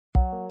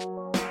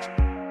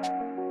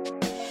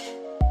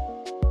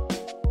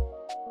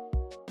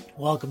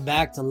Welcome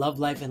back to Love,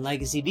 Life, and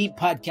Legacy, the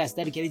podcast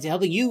dedicated to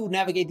helping you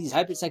navigate these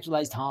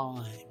hypersexualized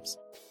times.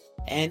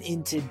 And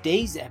in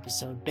today's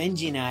episode,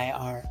 Benji and I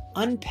are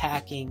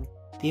unpacking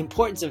the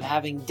importance of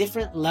having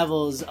different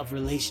levels of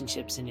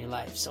relationships in your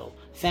life. So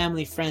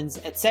family, friends,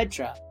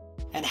 etc.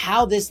 And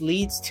how this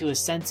leads to a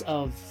sense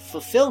of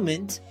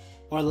fulfillment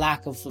or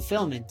lack of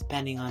fulfillment,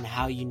 depending on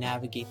how you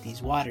navigate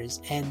these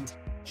waters. And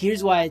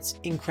here's why it's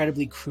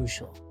incredibly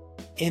crucial.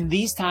 In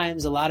these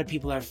times, a lot of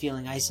people are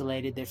feeling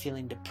isolated. They're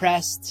feeling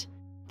depressed.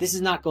 This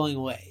is not going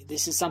away.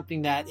 This is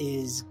something that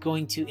is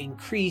going to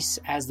increase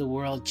as the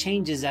world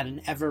changes at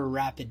an ever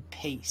rapid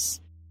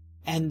pace.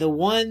 And the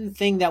one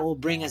thing that will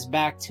bring us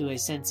back to a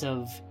sense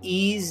of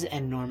ease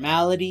and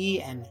normality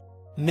and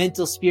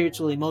mental,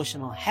 spiritual,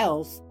 emotional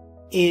health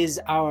is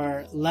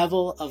our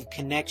level of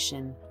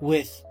connection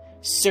with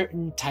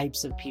certain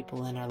types of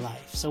people in our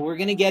life. So we're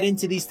going to get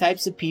into these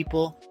types of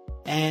people.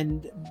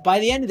 And by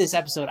the end of this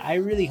episode, I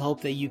really hope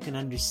that you can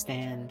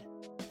understand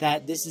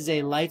that this is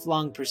a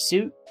lifelong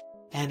pursuit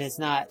and it's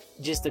not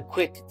just a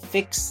quick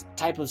fix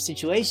type of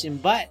situation,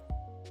 but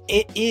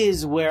it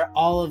is where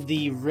all of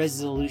the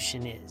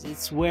resolution is.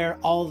 It's where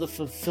all the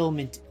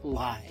fulfillment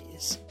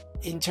lies.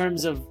 In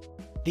terms of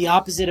the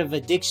opposite of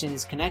addiction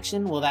is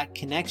connection, well, that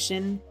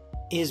connection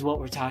is what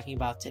we're talking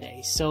about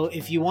today. So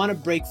if you want to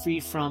break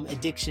free from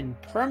addiction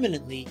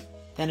permanently,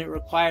 then it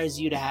requires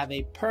you to have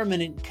a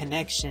permanent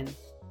connection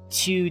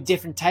to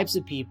different types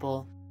of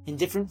people in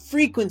different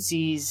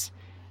frequencies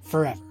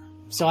forever.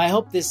 So I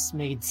hope this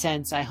made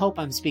sense. I hope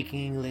I'm speaking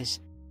English.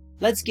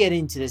 Let's get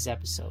into this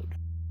episode.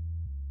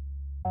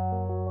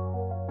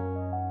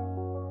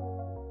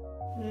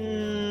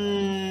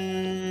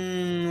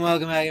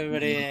 Welcome back,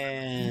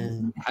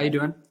 everybody. How you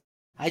doing?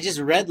 I just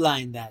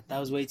redlined that. That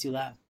was way too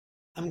loud.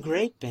 I'm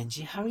great,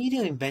 Benji. How are you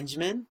doing,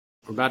 Benjamin?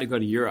 We're about to go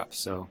to Europe,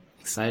 so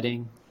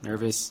exciting,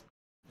 nervous,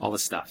 all the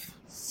stuff.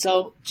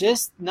 So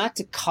just not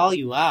to call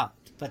you out,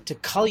 but to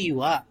call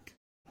you up,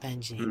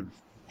 Benji.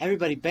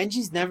 Everybody,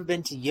 Benji's never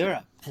been to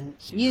Europe, and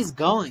he is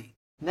going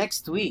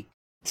next week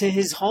to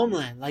his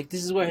homeland. Like,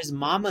 this is where his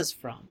mama's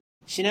from.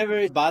 She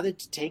never bothered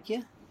to take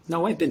you?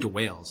 No, I've been to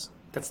Wales.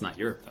 That's not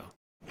Europe,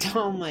 though.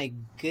 Oh, my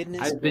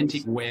goodness. I've been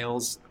to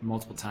Wales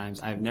multiple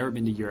times. I've never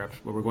been to Europe,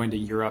 but we're going to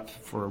Europe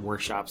for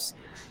workshops.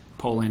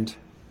 Poland,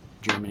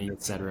 Germany,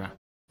 etc.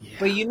 Yeah.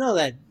 But you know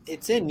that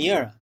it's in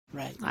Europe,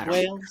 right?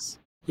 Wales?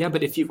 Yeah,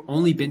 but if you've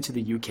only been to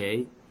the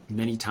UK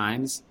many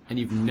times and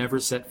you've never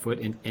set foot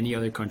in any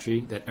other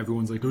country that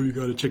everyone's like, oh, you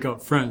got to check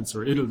out France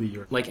or Italy.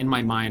 Or like in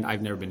my mind,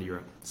 I've never been to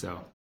Europe.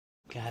 So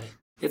got it.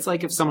 It's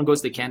like if someone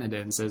goes to Canada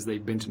and says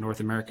they've been to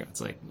North America.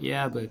 It's like,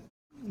 yeah, but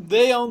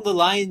they own the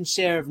lion's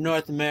share of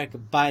North America,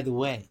 by the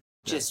way.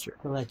 Just to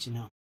let you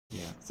know.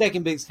 Yeah.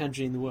 Second biggest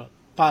country in the world,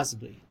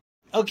 possibly.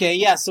 Okay,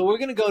 yeah, so we're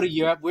going to go to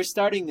Europe. We're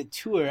starting the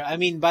tour. I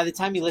mean, by the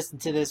time you listen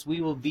to this,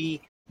 we will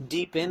be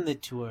deep in the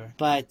tour.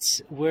 But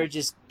we're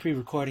just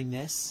pre-recording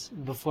this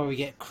before we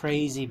get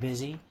crazy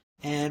busy.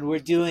 And we're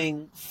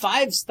doing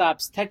 5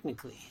 stops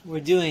technically.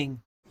 We're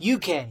doing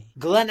UK,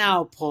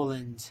 Glenau,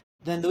 Poland.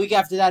 Then the week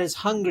after that is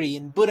Hungary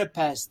and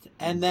Budapest.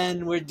 And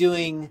then we're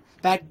doing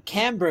Bad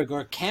Camberg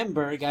or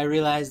Camberg. I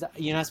realized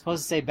you're not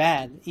supposed to say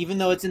bad. Even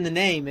though it's in the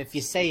name, if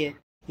you say it,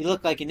 you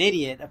look like an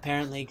idiot,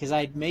 apparently, because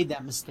I made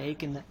that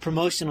mistake in the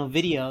promotional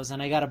videos,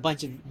 and I got a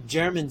bunch of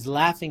Germans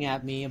laughing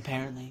at me,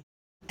 apparently.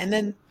 And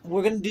then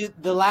we're going to do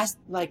the last,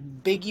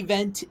 big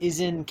event is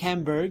in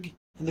Camberg,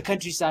 in the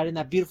countryside, in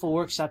that beautiful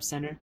workshop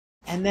center.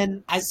 And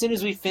then as soon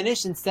as we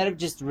finish, instead of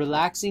just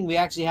relaxing, we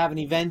actually have an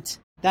event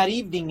that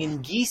evening in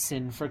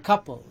Gießen for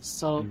couples.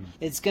 So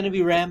it's going to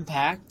be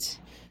ram-packed,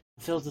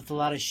 filled with a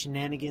lot of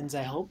shenanigans,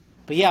 I hope.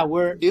 But yeah,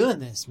 we're doing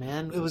this,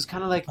 man. It was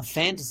kind of like a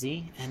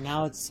fantasy, and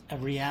now it's a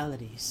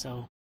reality.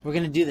 So we're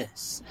going to do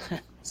this.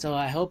 So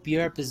I hope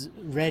Europe is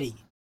ready.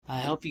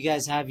 I hope you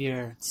guys have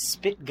your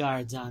spit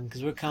guards on,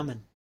 because we're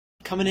coming.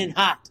 Coming in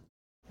hot.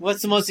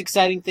 What's the most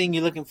exciting thing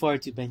you're looking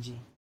forward to, Benji?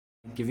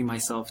 Giving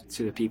myself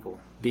to the people.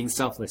 Being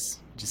selfless.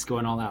 Just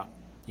going all out.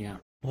 Yeah.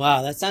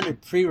 Wow, that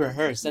sounded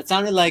pre-rehearsed. That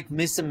sounded like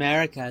Miss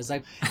America. It's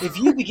like, if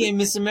you became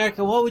Miss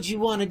America, what would you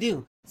want to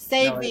do?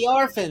 Save the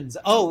orphans.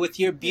 Oh, with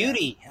your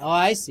beauty. Yeah. Oh,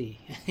 I see.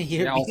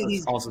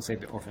 Also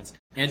save the orphans.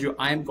 Andrew,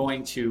 I'm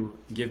going to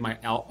give my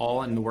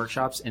all in the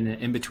workshops, and then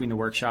in between the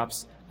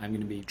workshops, I'm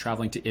going to be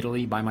traveling to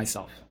Italy by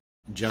myself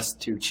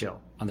just to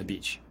chill on the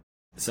beach.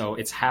 So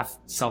it's half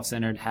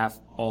self-centered, half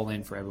all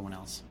in for everyone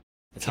else.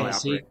 That's how I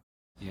operate.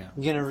 Yeah.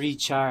 I'm going to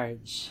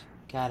recharge.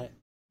 Got it.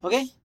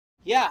 Okay.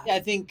 Yeah, I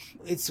think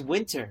it's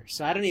winter,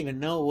 so I don't even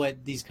know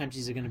what these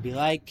countries are going to be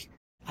like.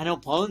 I know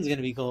Poland's going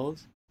to be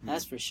cold.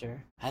 That's for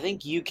sure. I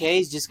think UK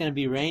is just going to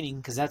be raining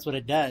because that's what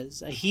it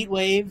does. A heat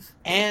wave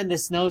and a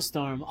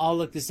snowstorm all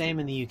look the same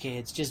in the UK.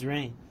 It's just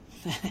rain.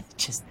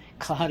 Just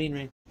cloudy and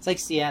rain. It's like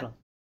Seattle.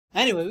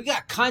 Anyway, we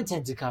got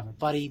content to cover,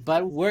 buddy,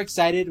 but we're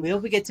excited. We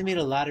hope we get to meet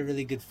a lot of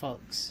really good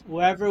folks.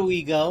 Wherever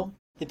we go,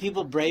 the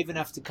people brave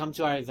enough to come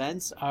to our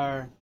events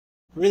are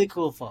really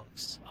cool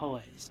folks,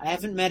 always. I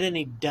haven't met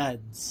any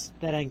duds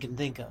that I can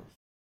think of,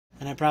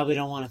 and I probably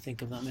don't want to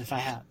think of them if I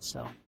have,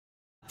 so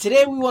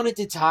Today we wanted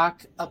to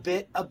talk a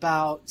bit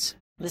about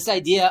this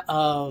idea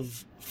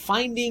of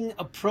finding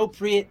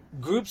appropriate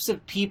groups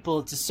of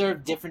people to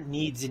serve different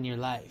needs in your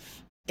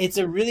life. It's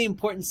a really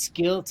important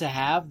skill to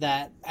have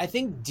that I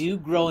think do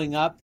growing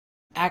up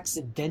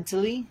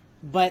accidentally,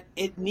 but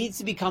it needs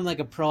to become like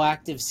a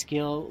proactive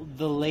skill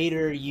the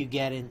later you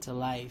get into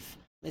life.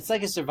 It's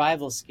like a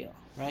survival skill,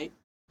 right?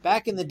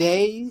 Back in the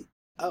day,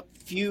 a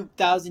few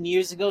thousand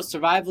years ago,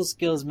 survival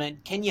skills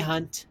meant, can you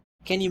hunt?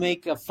 Can you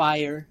make a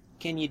fire?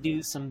 Can you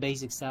do some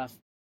basic stuff,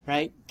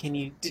 right? Can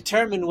you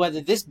determine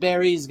whether this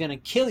berry is going to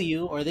kill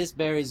you or this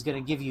berry is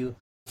going to give you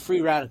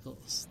free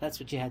radicals? That's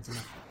what you had to know.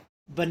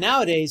 But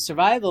nowadays,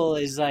 survival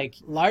is like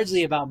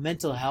largely about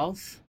mental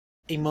health,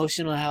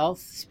 emotional health,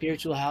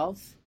 spiritual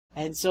health.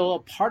 And so a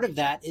part of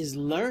that is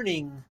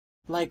learning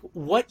like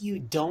what you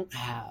don't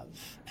have.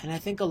 And I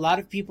think a lot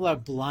of people are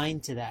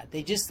blind to that.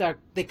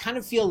 They kind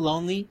of feel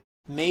lonely.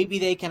 Maybe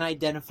they can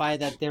identify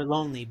that they're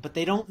lonely, but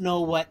they don't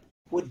know what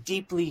would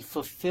deeply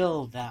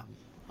fulfill them.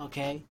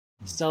 Okay?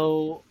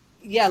 So,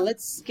 yeah,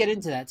 let's get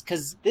into that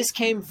because this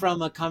came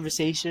from a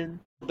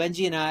conversation.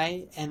 Benji and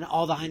I and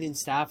all the Heineken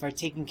staff are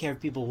taking care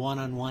of people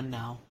one-on-one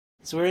now.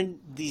 So we're in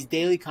these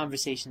daily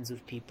conversations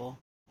with people.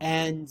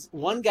 And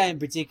one guy in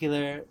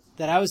particular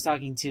that I was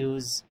talking to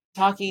was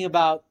talking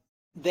about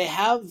they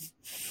have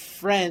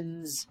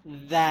friends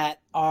that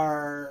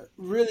are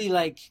really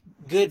like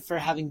good for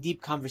having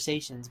deep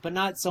conversations, but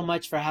not so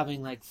much for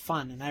having like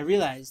fun. And I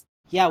realized,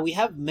 yeah, we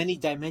have many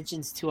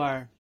dimensions to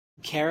our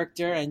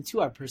character and to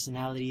our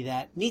personality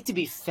that need to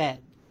be fed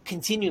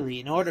continually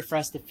in order for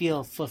us to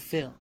feel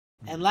fulfilled.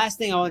 And last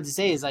thing I wanted to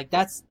say is like,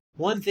 that's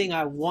one thing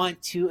I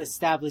want to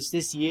establish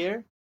this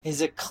year is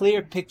a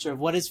clear picture of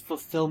what does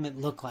fulfillment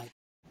look like.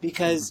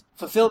 Because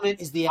fulfillment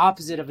is the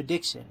opposite of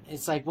addiction.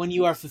 It's like when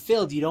you are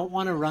fulfilled, you don't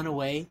want to run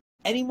away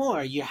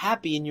anymore. You're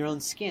happy in your own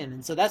skin.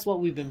 And so that's what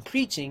we've been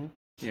preaching.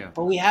 Yeah.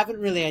 But we haven't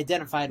really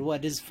identified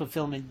what does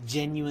fulfillment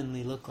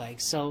genuinely look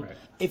like. So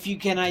if you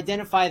can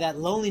identify that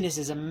loneliness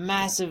is a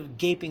massive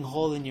gaping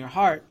hole in your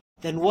heart,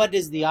 then what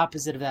does the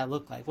opposite of that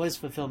look like? What does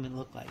fulfillment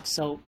look like?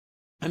 So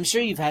I'm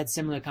sure you've had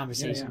similar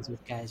conversations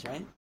with guys,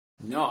 right?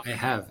 No, I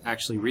have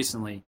actually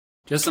recently.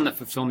 Just on the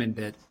fulfillment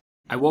bit,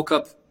 I woke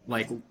up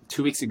like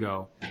 2 weeks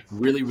ago,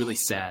 really, really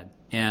sad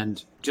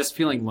and just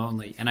feeling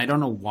lonely. And I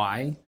don't know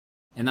why.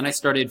 And then I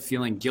started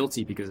feeling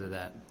guilty because of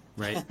that.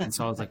 Right. And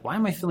so I was like, why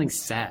am I feeling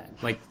sad?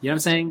 Like, you know what I'm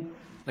saying?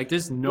 Like,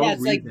 there's no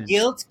reason. Like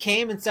guilt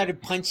came and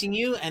started punching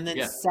you. And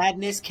then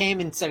sadness came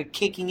and started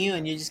kicking you.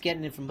 And you're just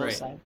getting it from both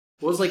sides.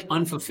 Well, it was like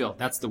unfulfilled.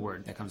 That's the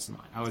word that comes to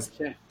mind. I was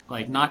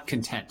like not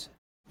content.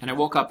 And I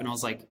woke up and I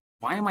was like,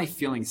 why am I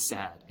feeling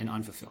sad and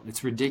unfulfilled?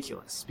 It's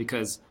ridiculous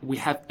because we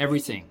have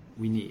everything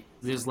we need.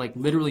 There's like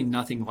literally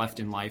nothing left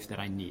in life that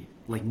I need,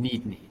 like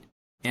need.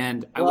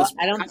 And I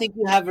don't think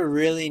you have a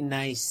really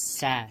nice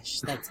sash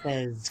that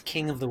says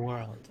King of the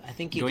World. I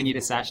think you do. I need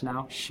a sash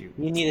now? Shoot.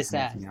 You need a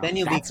sash. Then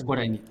you'll That's what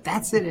I need.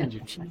 That's it,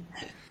 Andrew.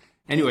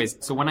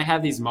 Anyways, so when I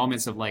have these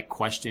moments of like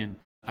question,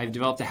 I've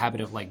developed a habit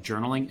of like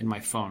journaling in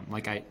my phone.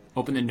 Like I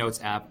open the notes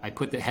app, I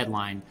put the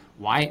headline,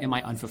 why am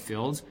I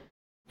unfulfilled?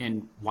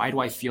 And why do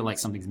I feel like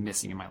something's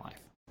missing in my life?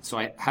 So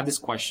I have this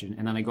question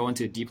and then I go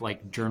into a deep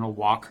like journal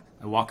walk.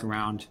 I walk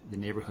around the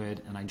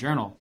neighborhood and I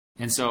journal.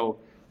 And so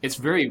it's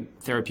very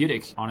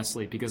therapeutic,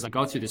 honestly, because I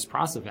go through this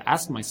process of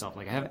asking myself,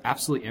 like I have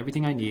absolutely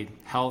everything I need,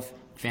 health,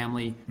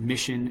 family,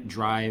 mission,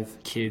 drive,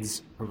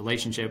 kids, a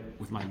relationship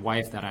with my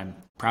wife that I'm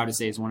proud to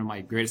say is one of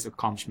my greatest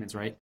accomplishments,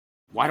 right?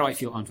 Why do I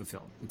feel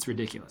unfulfilled? It's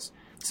ridiculous.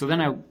 So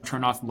then I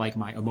turn off like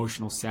my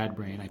emotional sad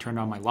brain. I turned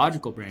on my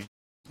logical brain.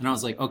 And I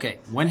was like, okay,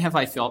 when have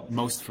I felt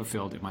most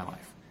fulfilled in my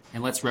life?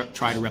 And let's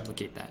try to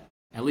replicate that,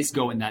 at least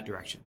go in that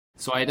direction.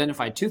 So I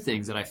identified two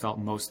things that I felt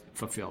most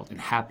fulfilled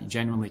and happy,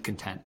 genuinely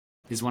content,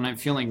 is when I'm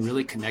feeling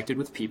really connected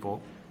with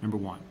people, number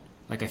one.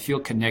 Like I feel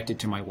connected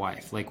to my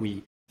wife, like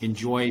we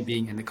enjoy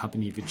being in the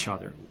company of each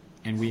other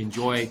and we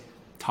enjoy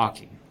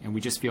talking and we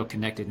just feel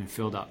connected and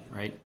filled up,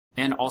 right?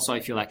 And also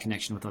I feel that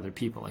connection with other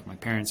people, like my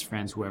parents,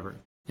 friends, whoever.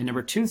 And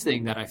number two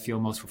thing that I feel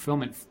most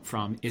fulfillment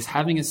from is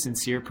having a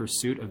sincere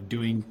pursuit of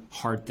doing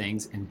hard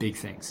things and big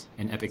things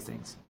and epic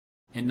things.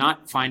 And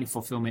not finding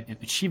fulfillment in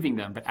achieving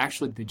them, but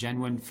actually the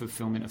genuine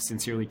fulfillment of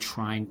sincerely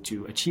trying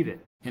to achieve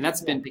it. And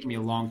that's been taking me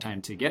a long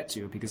time to get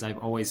to because I've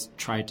always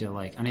tried to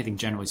like, and I think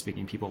generally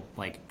speaking, people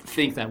like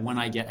think that when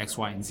I get X,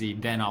 Y, and Z,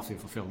 then I'll feel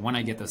fulfilled. When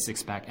I get the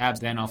 6-pack abs,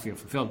 then I'll feel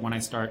fulfilled. When I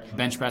start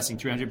bench pressing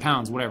 300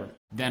 pounds, whatever,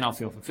 then I'll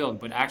feel fulfilled.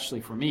 But actually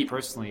for me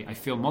personally, I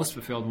feel most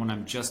fulfilled when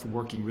I'm just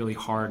working really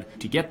hard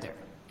to get there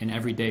and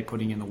every day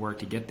putting in the work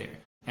to get there.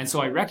 And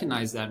so I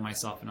recognized that in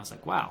myself and I was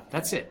like, wow,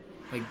 that's it.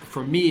 Like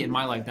for me in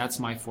my life, that's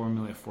my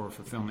formula for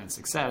fulfillment and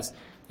success.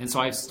 And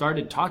so I've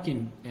started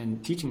talking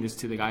and teaching this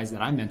to the guys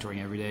that I'm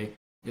mentoring every day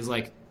is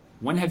like,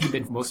 when have you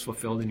been most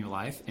fulfilled in your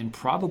life? And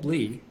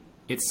probably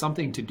it's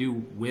something to do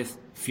with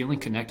feeling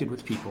connected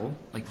with people,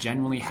 like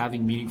genuinely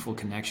having meaningful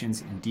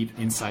connections and deep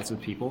insights with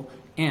people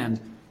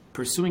and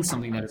pursuing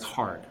something that is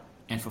hard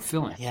and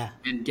fulfilling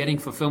and getting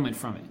fulfillment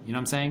from it. You know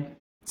what I'm saying?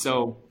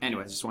 So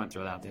anyways, I just want to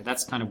throw that out there.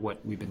 That's kind of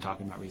what we've been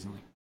talking about recently.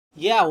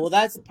 Yeah, well,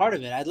 that's part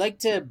of it. I'd like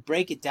to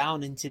break it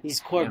down into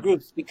these core Yeah.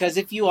 groups because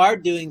if you are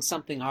doing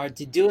something hard,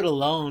 to do it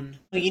alone,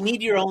 you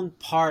need your own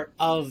part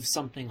of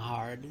something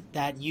hard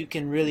that you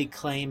can really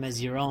claim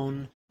as your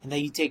own and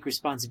that you take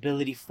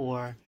responsibility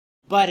for.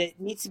 But it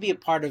needs to be a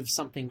part of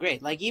something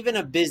great. Like even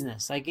a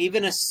business, like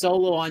even a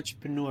solo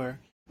entrepreneur,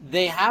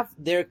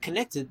 they're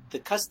connected to the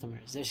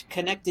customers. They're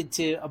connected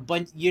to a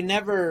bunch. You're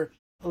never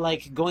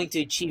like going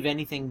to achieve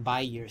anything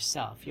by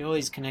yourself. You're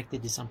always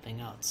connected to something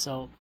else.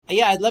 So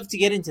yeah, I'd love to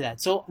get into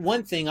that. So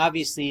one thing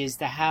obviously is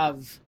to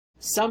have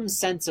some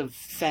sense of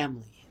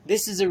family.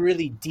 This is a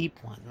really deep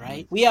one,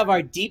 right? We have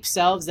our deep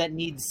selves that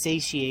need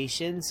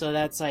satiation. So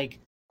that's like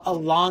a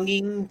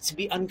longing to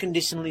be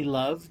unconditionally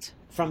loved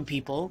from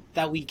people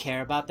that we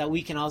care about, that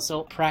we can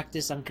also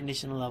practice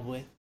unconditional love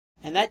with.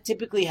 And that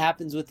typically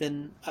happens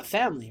within a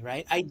family,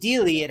 right?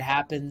 Ideally, it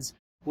happens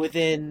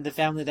within the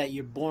family that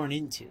you're born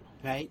into,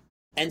 right?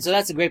 And so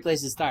that's a great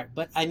place to start.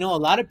 But I know a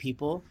lot of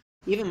people,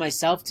 even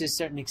myself to a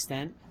certain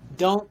extent,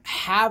 don't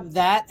have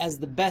that as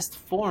the best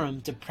forum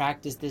to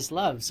practice this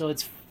love. So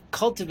it's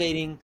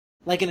cultivating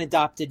like an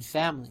adopted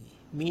family,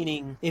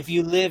 meaning if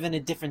you live in a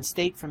different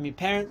state from your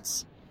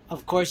parents,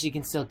 of course you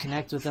can still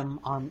connect with them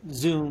on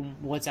Zoom,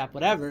 WhatsApp,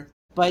 whatever.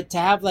 But to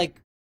have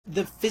like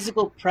the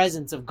physical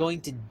presence of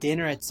going to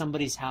dinner at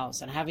somebody's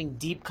house and having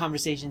deep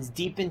conversations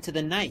deep into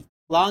the night,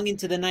 long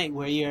into the night,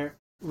 where you're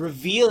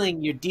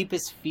revealing your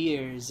deepest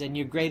fears and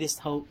your greatest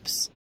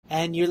hopes,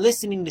 and you're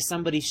listening to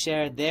somebody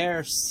share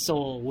their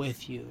soul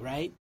with you,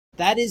 right?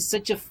 That is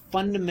such a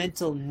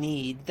fundamental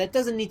need that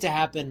doesn't need to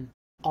happen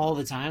all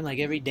the time. Like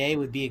every day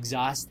would be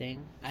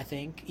exhausting, I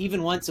think.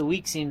 Even once a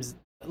week seems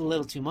a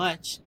little too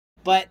much.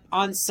 But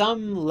on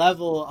some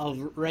level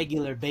of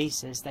regular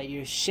basis that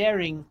you're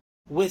sharing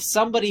with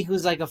somebody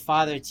who's like a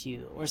father to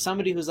you, or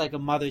somebody who's like a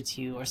mother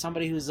to you, or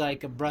somebody who's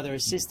like a brother or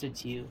sister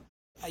to you,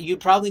 you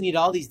probably need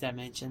all these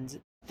dimensions.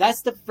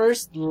 That's the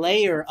first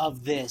layer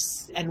of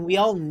this, and we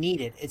all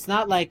need it. It's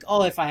not like,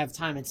 oh, if I have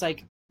time. It's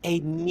like a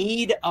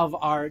need of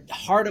our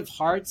heart of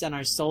hearts and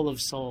our soul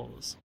of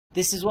souls.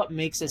 This is what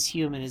makes us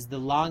human, is the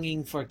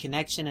longing for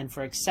connection and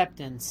for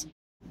acceptance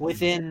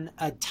within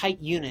a tight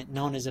unit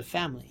known as a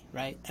family,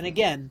 right? And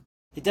again,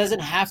 it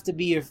doesn't have to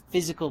be your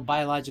physical,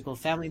 biological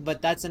family,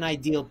 but that's an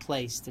ideal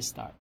place to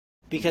start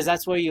because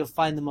that's where you'll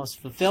find the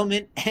most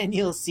fulfillment and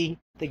you'll see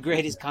the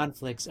greatest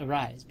conflicts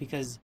arise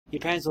because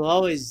your parents will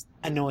always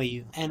annoy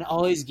you and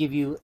always give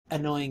you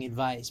annoying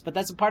advice, but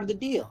that's a part of the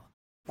deal.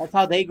 That's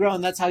how they grow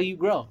and that's how you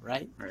grow,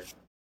 right? Right.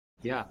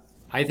 Yeah.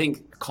 I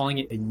think calling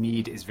it a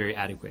need is very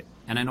adequate.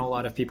 And I know a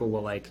lot of people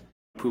will like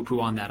poo-poo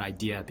on that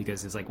idea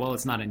because it's like, well,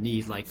 it's not a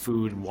need like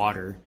food and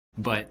water,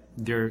 but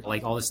they're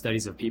like all the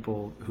studies of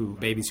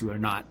babies who are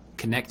not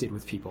connected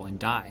with people and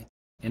die.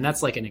 And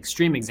that's like an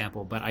extreme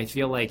example, but I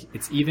feel like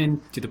it's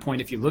even to the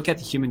point if you look at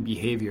the human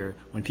behavior,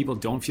 when people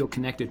don't feel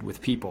connected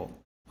with people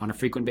on a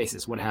frequent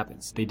basis, what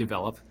happens? They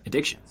develop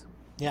addictions.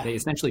 Yeah. They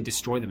essentially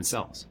destroy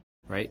themselves,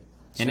 right?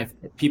 Sure. And if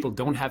people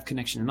don't have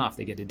connection enough,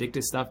 they get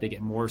addicted to stuff, they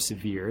get more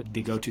severe,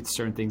 they go to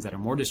certain things that are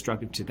more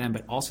destructive to them,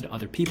 but also to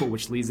other people,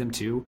 which leads them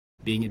to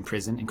being in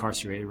prison,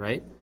 incarcerated,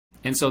 right?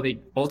 And so they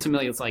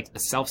ultimately, it's like a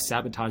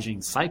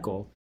self-sabotaging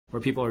cycle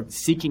where people are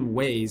seeking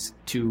ways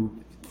to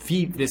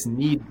feed this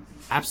need,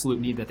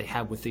 absolute need that they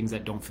have with things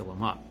that don't fill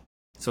them up.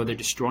 So they're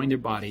destroying their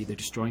body, they're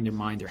destroying their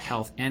mind, their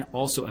health, and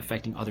also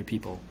affecting other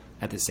people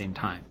at the same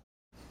time.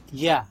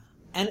 Yeah.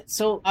 And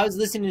so I was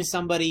listening to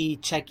somebody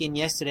check in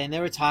yesterday and they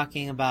were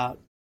talking about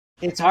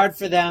it's hard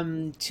for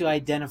them to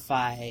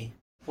identify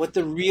what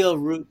the real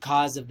root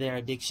cause of their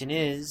addiction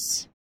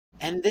is.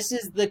 And this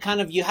is the kind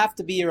of, you have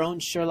to be your own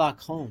Sherlock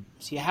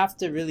Holmes. You have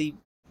to really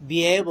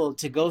be able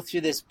to go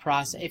through this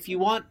process. If you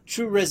want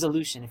true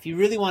resolution, if you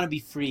really want to be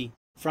free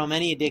from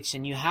any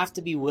addiction, you have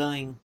to be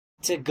willing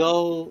to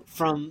go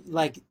from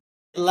like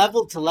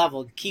level to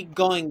level, keep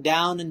going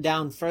down and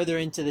down further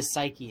into the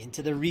psyche,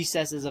 into the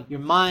recesses of your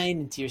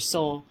mind, into your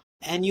soul.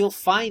 And you'll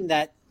find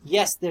that,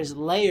 yes, there's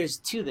layers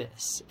to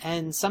this.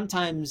 And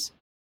sometimes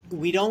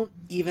we don't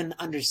even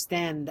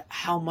understand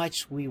how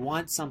much we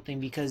want something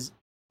because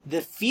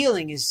the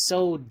feeling is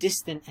so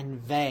distant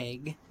and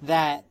vague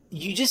that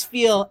you just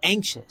feel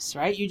anxious,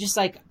 right? You're just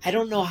like, I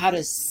don't know how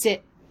to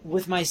sit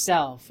with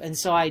myself. And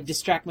so I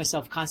distract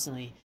myself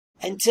constantly.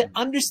 And to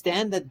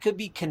understand that could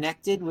be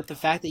connected with the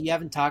fact that you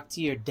haven't talked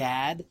to your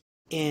dad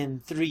in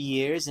 3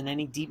 years in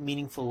any deep,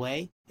 meaningful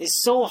way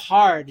is so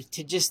hard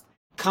to just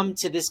come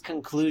to this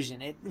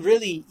conclusion. It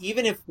really,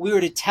 even if we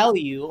were to tell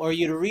you or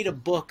you to read a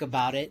book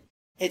about it,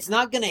 it's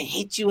not going to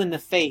hit you in the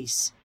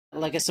face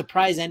like a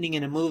surprise ending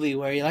in a movie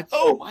where you're like,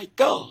 oh my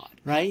God,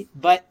 right?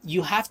 But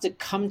you have to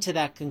come to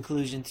that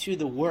conclusion through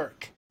the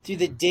work, through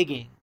the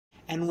digging.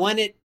 And when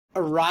it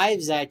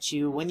arrives at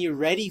you, when you're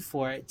ready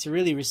for it to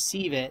really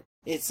receive it,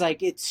 it's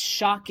like, it's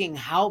shocking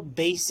how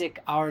basic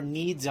our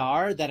needs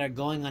are that are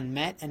going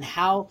unmet and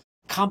how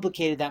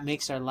complicated that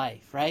makes our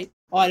life, right?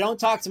 Oh, I don't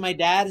talk to my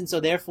dad, and so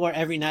therefore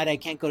every night I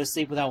can't go to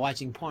sleep without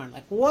watching porn.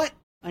 Like, what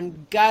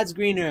on God's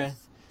green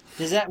earth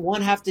does that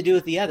one have to do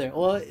with the other?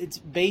 Well, it's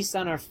based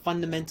on our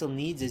fundamental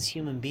needs as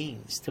human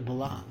beings to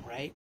belong,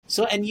 right?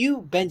 So, and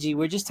you, Benji,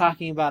 we're just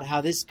talking about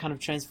how this kind of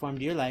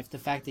transformed your life, the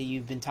fact that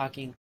you've been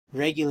talking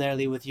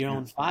regularly with your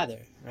own father,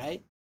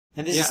 right?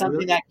 And this is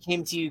something that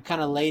came to you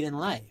kind of late in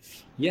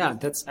life. Yeah,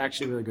 that's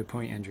actually a really good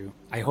point, Andrew.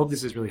 I hope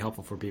this is really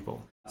helpful for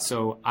people.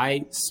 So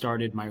I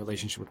started my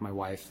relationship with my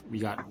wife. We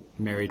got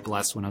married,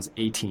 blessed, when I was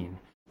 18.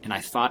 And I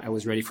thought I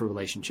was ready for a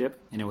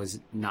relationship, and it was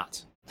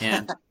not.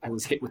 And I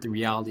was hit with the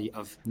reality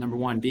of, number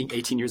one, being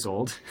 18 years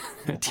old,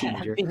 a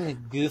teenager. Being a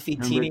goofy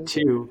Number teenager.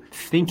 two,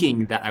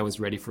 thinking that I was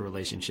ready for a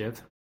relationship.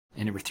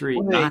 And number three,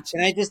 not.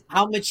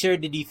 How mature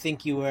did you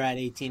think you were at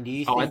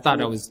 18?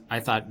 I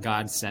thought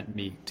God sent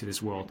me to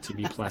this world to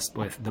be blessed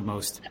with the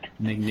most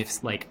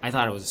magnificent, I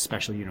thought I was a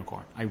special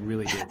unicorn. I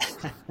really did.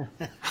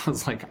 I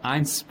was like,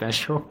 I'm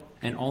special,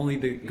 and only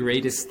the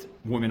greatest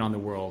woman on the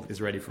world is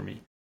ready for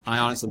me. I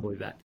honestly believe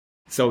that.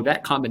 So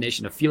that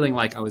combination of feeling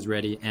like I was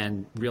ready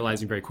and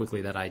realizing very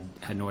quickly that I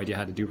had no idea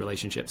how to do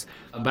relationships.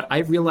 But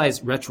I've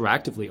realized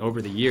retroactively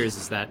over the years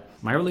is that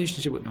my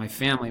relationship with my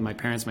family, my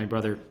parents, my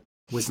brother,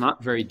 was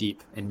not very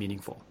deep and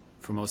meaningful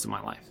for most of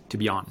my life, to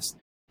be honest.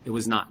 It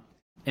was not.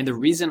 And the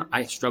reason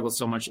I struggled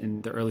so much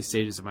in the early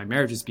stages of my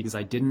marriage is because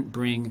I didn't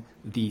bring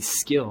the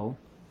skill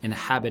and the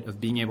habit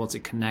of being able to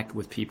connect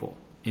with people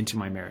into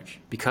my marriage.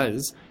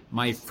 Because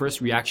my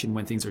first reaction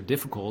when things are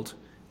difficult,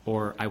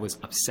 or I was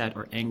upset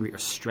or angry or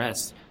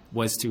stressed,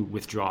 was to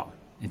withdraw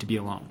and to be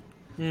alone.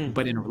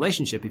 But in a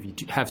relationship, if you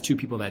have two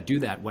people that do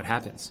that, what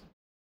happens?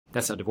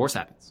 That's how divorce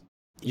happens.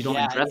 You don't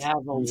address you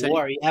have a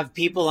war. You have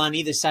people on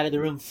either side of the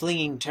room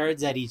flinging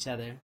turds at each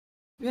other.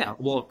 Yeah,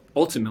 well,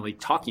 ultimately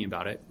talking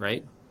about it,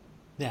 right?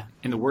 Yeah.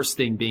 And the worst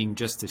thing being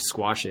just to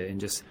squash it and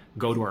just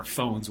go to our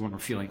phones when we're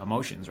feeling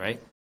emotions,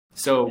 right?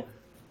 So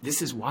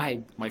this is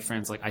why, my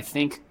friends,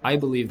 I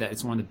believe that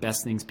it's one of the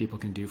best things people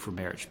can do for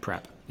marriage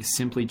prep is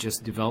simply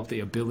just develop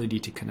the ability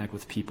to connect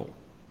with people.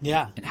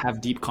 Yeah. And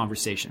have deep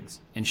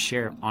conversations and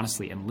share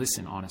honestly and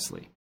listen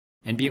honestly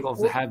and be able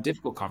to have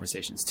difficult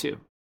conversations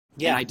too.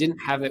 Yeah. And I didn't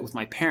have it with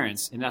my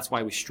parents, and that's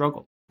why we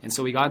struggled. And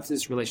so we got into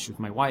this relationship with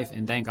my wife,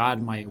 and thank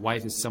God my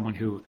wife is someone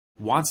who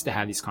wants to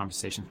have these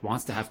conversations,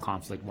 wants to have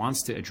conflict,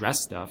 wants to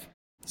address stuff.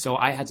 So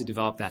I had to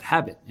develop that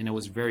habit, and it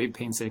was very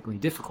painstakingly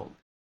difficult.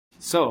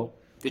 So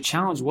the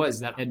challenge was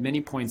that at many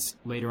points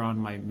later on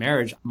in my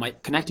marriage, my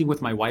connecting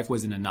with my wife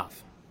wasn't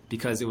enough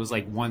because it was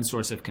like one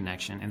source of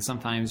connection. And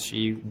sometimes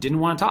she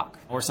didn't want to talk,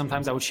 or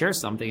sometimes I would share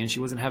something and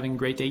she wasn't having a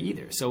great day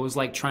either. So it was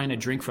like trying to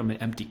drink from an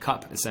empty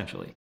cup,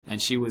 essentially.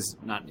 And she was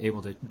not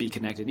able to be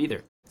connected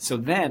either. So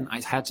then I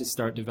had to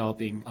start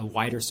developing a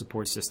wider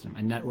support system,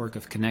 a network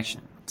of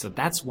connection. So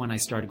that's when I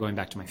started going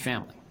back to my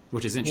family,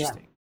 which is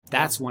interesting. Yeah.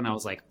 That's when I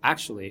was like,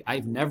 actually,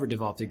 I've never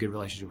developed a good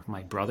relationship with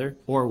my brother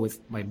or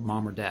with my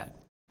mom or dad.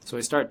 So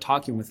I started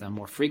talking with them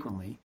more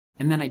frequently,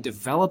 and then I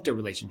developed a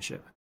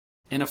relationship.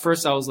 And at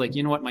first I was like,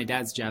 you know what? My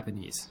dad's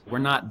Japanese. We're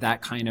not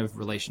that kind of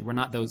relation. We're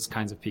not those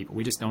kinds of people.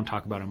 We just don't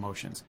talk about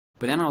emotions.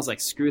 But then I was like,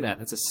 screw that.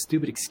 That's a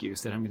stupid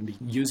excuse that I'm going to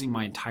be using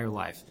my entire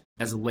life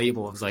as a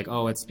label of like,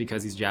 oh, it's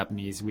because he's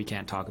Japanese. We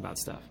can't talk about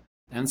stuff.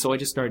 And so I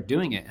just started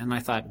doing it. And I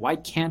thought, why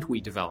can't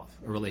we develop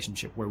a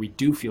relationship where we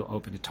do feel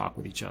open to talk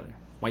with each other?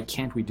 Why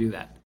can't we do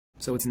that?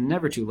 So it's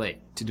never too late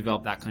to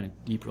develop that kind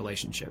of deep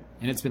relationship.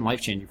 And it's been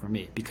life-changing for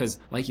me because,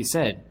 like you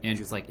said,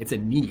 Andrew, it's like it's a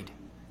need.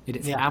 It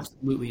is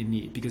absolutely a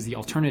need because the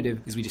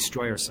alternative is we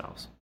destroy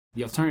ourselves.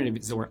 The alternative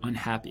is that we're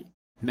unhappy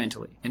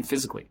mentally and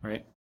physically,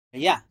 right?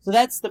 Yeah. So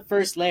that's the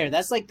first layer.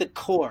 That's like the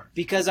core,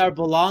 because our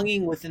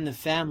belonging within the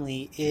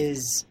family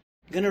is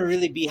going to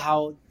really be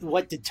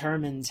what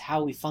determines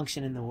how we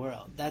function in the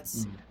world.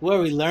 That's where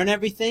we learn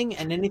everything,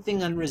 and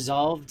anything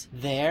unresolved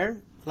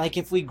there. Like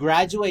if we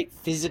graduate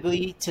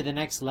physically to the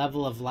next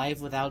level of life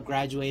without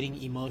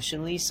graduating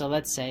emotionally. So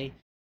let's say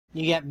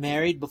you get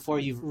married before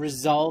you've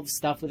resolved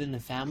stuff within the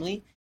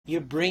family.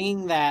 You're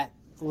bringing that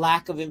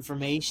lack of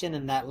information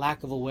and that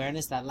lack of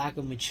awareness, that lack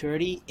of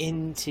maturity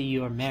into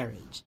your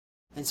marriage.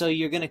 And so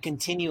you're going to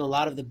continue a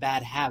lot of the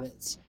bad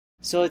habits.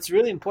 So it's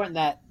really important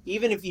that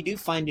even if you do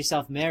find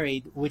yourself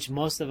married, which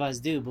most of us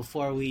do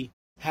before we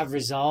have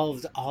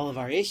resolved all of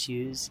our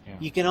issues,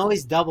 you can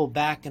always double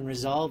back and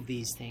resolve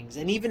these things.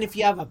 And even if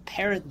you have a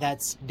parent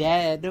that's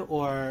dead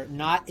or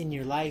not in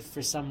your life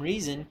for some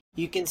reason,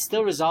 you can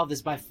still resolve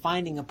this by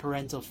finding a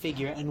parental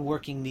figure and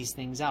working these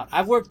things out.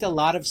 I've worked a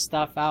lot of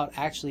stuff out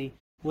actually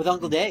with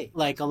Uncle Dave.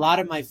 Like a lot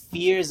of my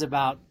fears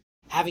about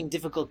having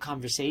difficult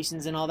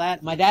conversations and all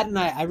that. My dad and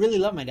I really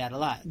love my dad a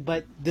lot,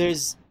 but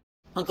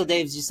Uncle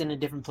Dave's just in a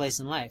different place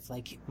in life.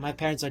 Like my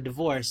parents are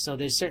divorced, so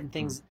there's certain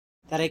things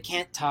that I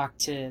can't talk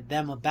to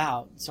them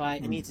about. So I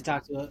need to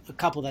talk to a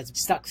couple that's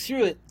stuck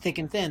through it thick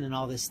and thin and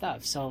all this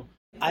stuff. So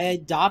I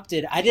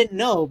didn't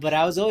know, but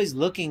I was always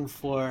looking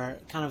for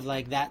kind of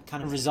like that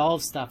kind of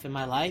resolve stuff in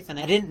my life. And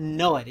I didn't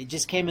know it. It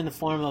just came in the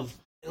form of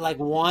like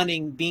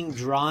being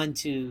drawn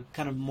to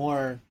kind of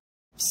more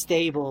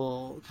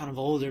stable, kind of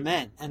older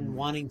men and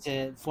wanting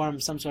to form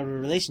some sort of a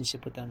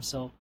relationship with them.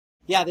 So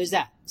yeah, there's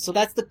that. So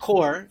that's the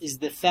core, is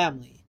the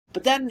family.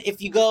 But then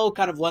if you go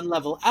kind of one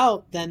level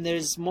out, then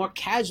there's more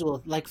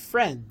casual, like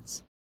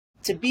friends.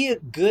 To be a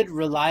good,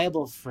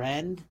 reliable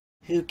friend,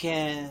 who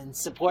can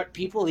support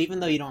people even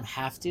though you don't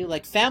have to.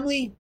 Like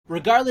family,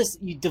 regardless,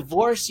 you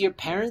divorce your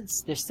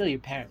parents, they're still your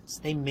parents.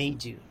 They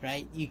made you,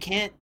 right? You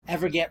can't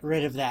ever get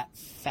rid of that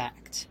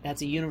fact.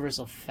 That's a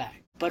universal fact.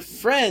 But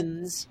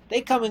friends, they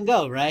come and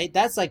go, right?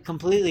 That's like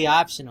completely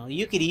optional.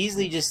 You could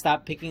easily just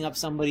stop picking up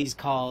somebody's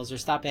calls or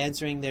stop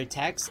answering their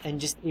texts and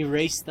just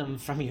erase them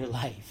from your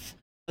life.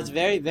 It's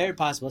very, very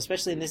possible,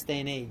 especially in this day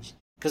and age,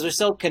 because we're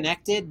so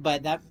connected,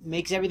 but that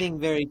makes everything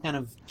very kind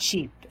of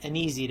cheap and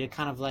easy to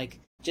kind of like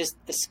just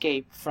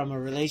escape from a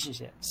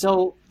relationship.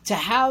 So to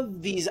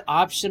have these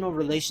optional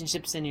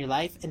relationships in your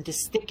life and to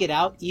stick it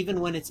out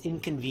even when it's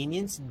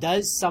inconvenience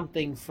does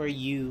something for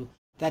you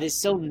that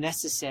is so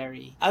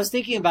necessary. I was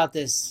thinking about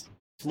this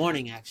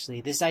morning,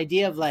 actually. This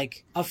idea of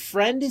like a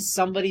friend is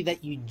somebody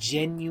that you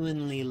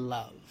genuinely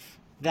love,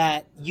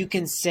 that you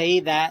can say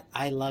that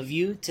I love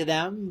you to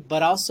them,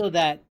 but also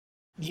that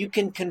you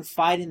can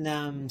confide in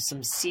them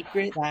some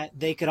secret, that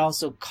they could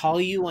also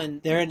call you when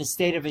they're in a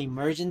state of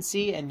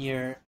emergency and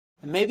you're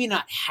maybe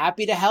not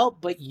happy to help,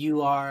 but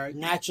you are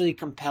naturally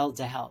compelled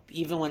to help,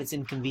 even when it's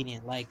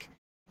inconvenient. Like,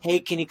 hey,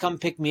 can you come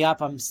pick me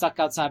up? I'm stuck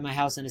outside my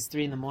house and it's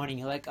 3 a.m.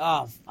 You're like,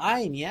 oh,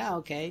 fine. Yeah,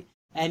 okay.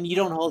 And you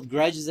don't hold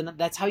grudges. And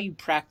that's how you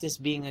practice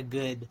being a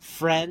good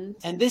friend.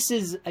 And this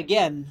is,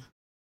 again,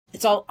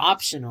 it's all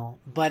optional,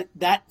 but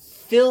that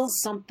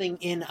fills something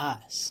in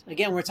us.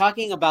 Again, we're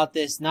talking about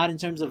this not in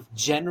terms of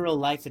general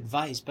life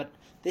advice, but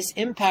this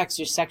impacts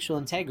your sexual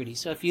integrity.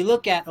 So if you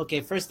look at,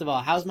 okay, first of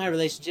all, how's my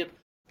relationship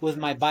with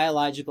my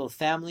biological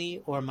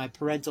family or my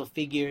parental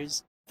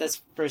figures?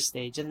 That's first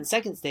stage. And the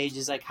second stage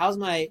is like, how's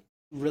my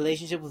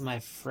relationship with my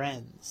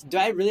friends? Do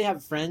I really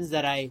have friends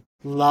that I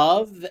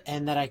love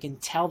and that I can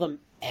tell them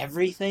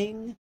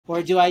everything?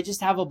 Or do I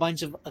just have a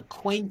bunch of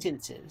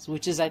acquaintances,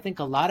 which is, I think,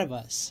 a lot of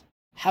us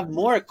have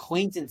more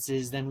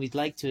acquaintances than we'd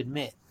like to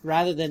admit,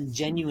 rather than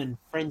genuine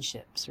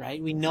friendships,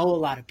 right? We know a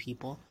lot of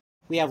people.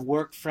 We have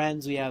work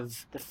friends. We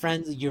have the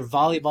friends, your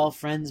volleyball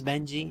friends,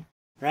 Benji,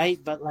 right?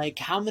 But like,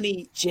 how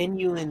many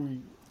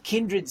genuine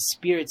kindred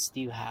spirits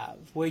do you have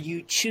where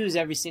you choose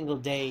every single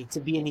day to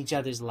be in each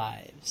other's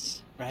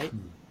lives, right?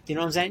 You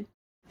know what I'm saying?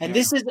 And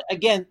this is,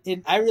 again,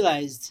 I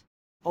realized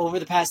over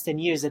the past 10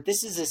 years that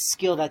this is a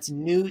skill that's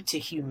new to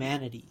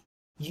humanity.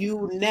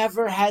 You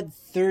never had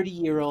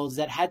 30-year-olds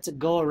that had to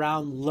go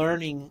around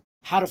learning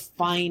how to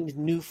find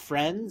new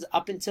friends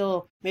up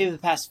until maybe the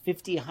past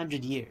 50,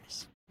 100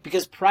 years.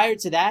 Because prior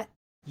to that,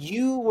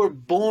 you were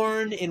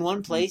born in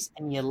one place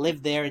and you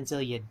lived there until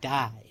you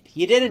died.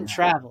 You didn't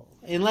travel,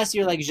 unless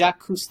you're like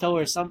Jacques Cousteau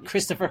or some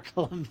Christopher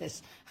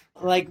Columbus.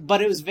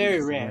 But it was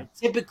very rare.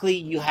 Typically,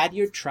 you had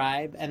your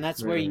tribe, and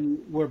that's where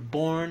you were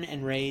born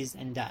and raised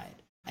and died.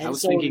 And I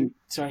was thinking,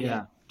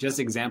 just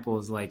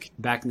examples like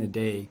back in the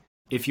day,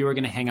 if you were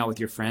going to hang out with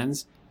your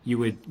friends, you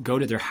would go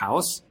to their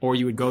house or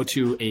you would go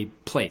to a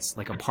place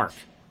like a park,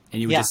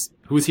 and you would just,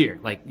 who's here?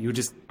 Like, you would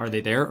just, are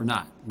they there or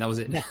not? That was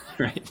it,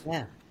 right?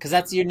 Yeah, because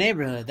that's your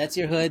neighborhood, that's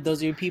your hood,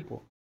 those are your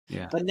people.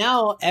 Yeah. But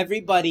now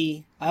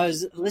everybody, I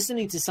was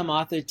listening to some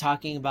author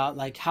talking about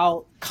like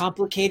how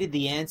complicated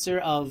the answer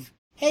of,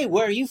 hey,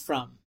 where are you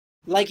from?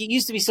 Like, it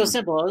used to be so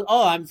simple.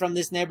 Oh, I'm from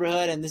this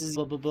neighborhood and this is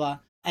blah, blah, blah.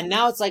 And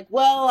now it's like,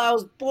 well, I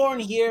was born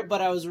here,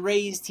 but I was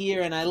raised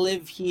here and I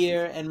live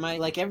here. And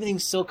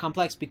everything's so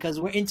complex because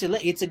we're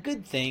interlinked. It's a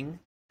good thing,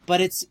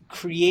 but it's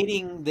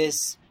creating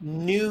this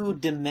new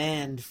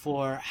demand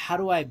for how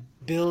do I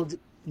build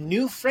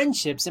new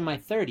friendships in my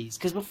 30s?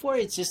 Because before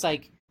it's just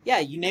like, yeah,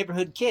 you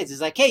neighborhood kids.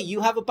 It's like, hey,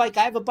 you have a bike,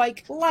 I have a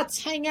bike,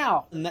 let's hang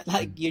out. And that,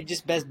 like, you're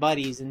just best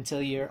buddies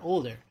until you're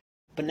older.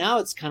 But now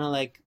it's kind of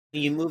like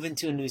you move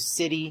into a new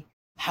city.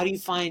 How do you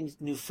find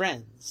new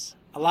friends?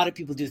 A lot of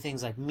people do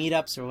things like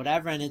meetups or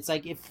whatever, and it's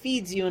like it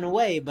feeds you in a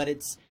way, but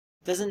it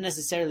doesn't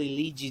necessarily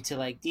lead you to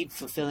like deep,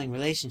 fulfilling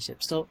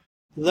relationships. So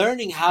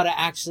learning how to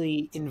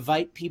actually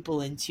invite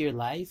people into your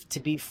life to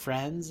be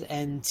friends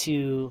and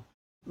to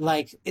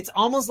like, it's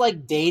almost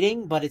like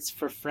dating, but it's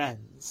for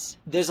friends.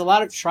 There's a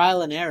lot of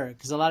trial and error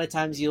because a lot of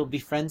times you'll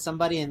befriend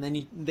somebody and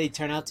then they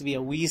turn out to be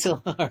a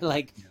weasel or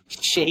like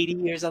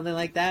shady or something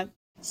like that.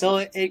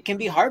 So it can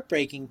be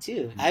heartbreaking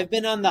too. I've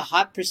been on the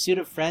hot pursuit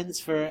of friends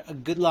for a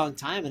good long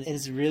time, and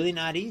it's really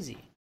not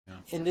easy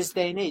in this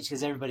day and age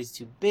because everybody's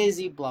too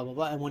busy, blah, blah,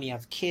 blah. And when you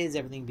have kids,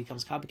 everything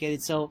becomes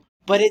complicated. So,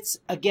 but it's,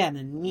 again,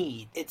 a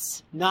need.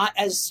 It's not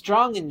as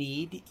strong a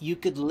need. You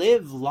could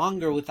live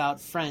longer without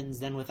friends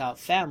than without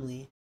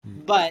family,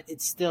 but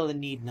it's still a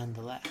need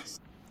nonetheless.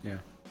 Yeah,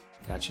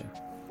 gotcha.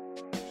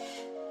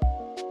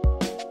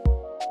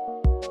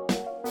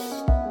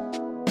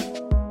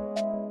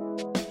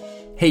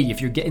 Hey,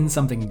 if you're getting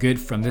something good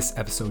from this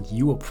episode,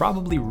 you will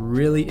probably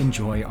really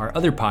enjoy our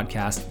other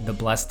podcast, the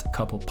Blessed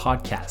Couple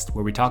Podcast,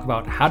 where we talk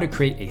about how to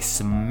create a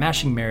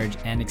smashing marriage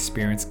and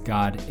experience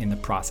God in the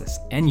process.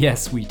 And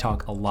yes, we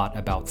talk a lot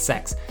about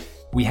sex.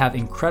 We have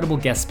incredible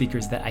guest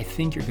speakers that I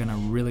think you're gonna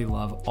really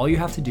love. All you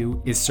have to do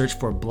is search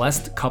for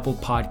Blessed Couple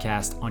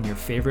Podcast on your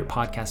favorite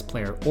podcast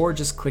player, or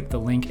just click the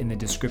link in the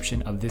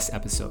description of this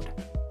episode.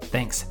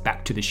 Thanks,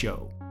 back to the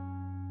show.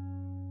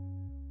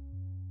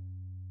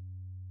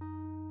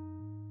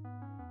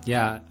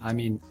 Yeah, I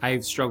mean,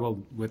 I've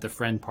struggled with the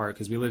friend part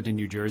because we lived in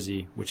New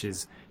Jersey, which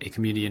is a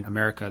community in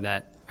America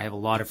that I have a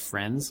lot of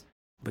friends,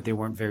 but they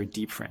weren't very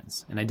deep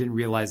friends. And I didn't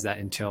realize that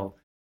until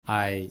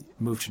I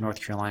moved to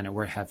North Carolina,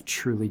 where I have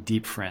truly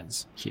deep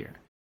friends here.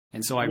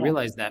 And so I Yeah.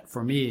 realized that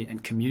for me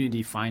and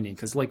community finding,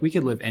 because like we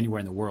could live anywhere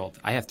in the world.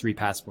 I have 3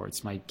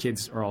 passports. My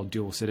kids are all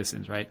dual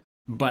citizens, right?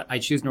 But I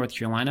choose North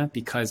Carolina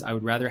because I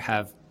would rather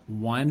have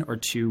 1 or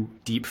 2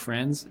 deep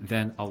friends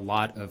than a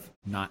lot of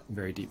not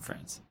very deep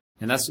friends.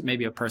 And that's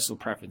maybe a personal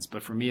preference,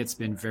 but for me, it's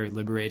been very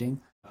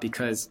liberating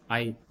because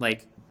I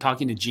like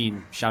talking to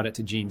Gene. Shout out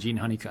to Gene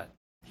Honeycutt.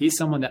 He's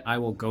someone that I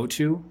will go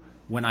to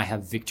when I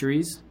have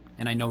victories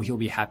and I know he'll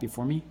be happy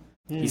for me.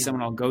 He's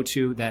someone I'll go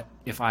to that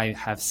if I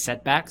have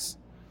setbacks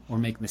or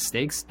make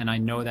mistakes, and I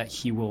know that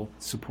he will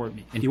support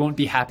me. And he won't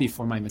be happy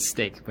for my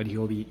mistake, but he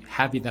will be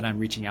happy that I'm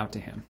reaching out to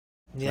him.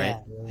 Yeah.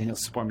 Right? And he'll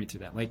support me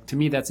through that. Like to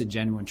me, that's a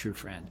genuine, true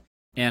friend.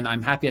 And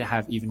I'm happy to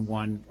have even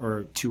 1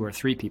 or 2 or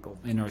 3 people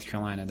in North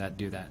Carolina that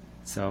do that.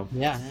 So,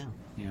 Yeah.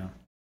 you know,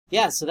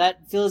 Yeah, so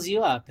that fills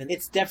you up, and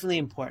it's definitely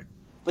important.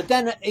 But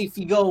then if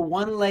you go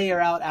one layer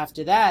out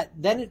after that,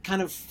 then it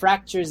kind of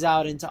fractures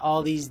out into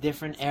all these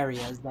different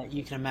areas that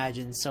you can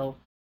imagine. So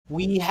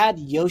we had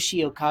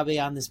Yoshi Okabe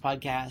on this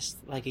podcast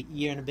like a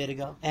year and a bit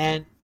ago,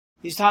 and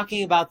he was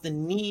talking about the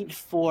need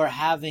for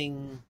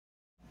having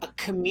a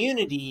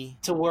community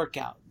to work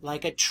out,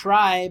 like a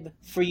tribe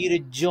for you to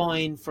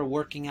join for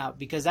working out,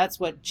 because that's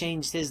what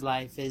changed his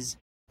life, is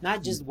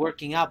not just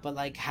working out, but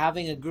like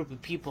having a group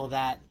of people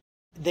that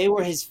they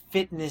were his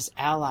fitness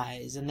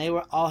allies and they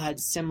were all had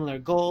similar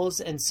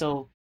goals. And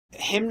so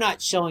him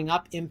not showing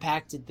up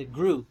impacted the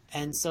group.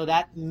 And so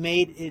that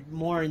made it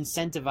more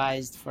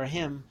incentivized for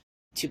him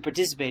to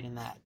participate in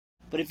that.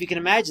 But if you can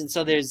imagine,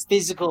 so there's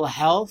physical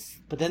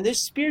health, but then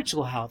there's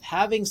spiritual health.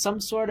 Having some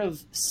sort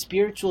of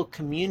spiritual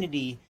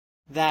community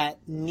that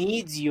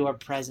needs your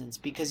presence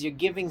because you're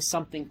giving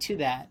something to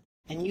that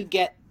and you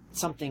get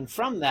something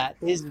from that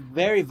is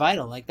very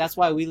vital. Like that's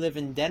why we live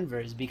in Denver,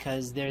 is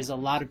because there's a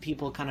lot of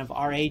people kind of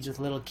our age with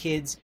little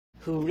kids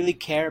who really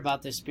care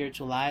about their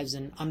spiritual lives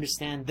and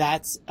understand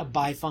that's a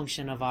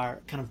bifunction of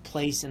our kind of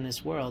place in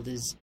this world,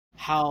 is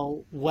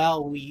how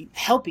well we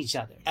help each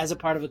other as a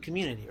part of a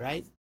community,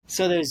 right?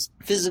 So there's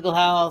physical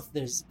health,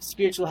 there's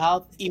spiritual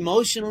health,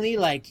 emotionally,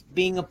 like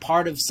being a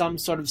part of some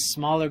sort of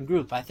smaller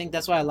group. I think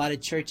that's why a lot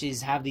of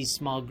churches have these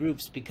small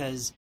groups,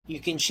 because you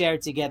can share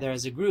together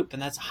as a group.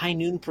 And that's High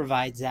Noon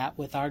provides that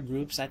with our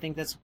groups. I think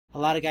that's a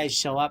lot of guys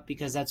show up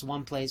because that's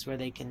one place where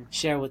they can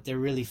share what they're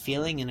really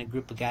feeling in a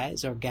group of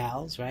guys or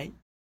gals, right?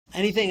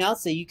 Anything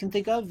else that you can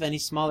think of? Any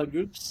smaller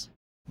groups?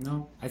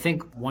 no. I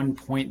think one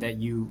point that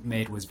you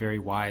made was very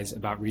wise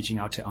about reaching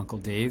out to Uncle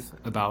Dave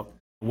about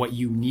what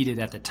you needed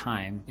at the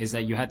time, is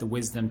that you had the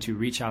wisdom to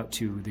reach out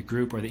to the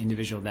group or the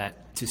individual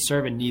that to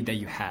serve a need that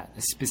you had,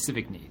 a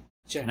specific need.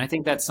 Sure. And I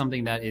think that's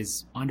something that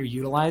is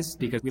underutilized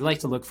because we like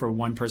to look for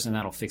one person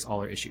that'll fix all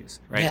our issues,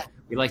 right? Yeah.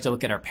 We like to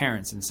look at our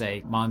parents and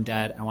say, Mom,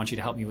 Dad, I want you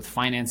to help me with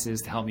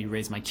finances, to help me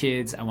raise my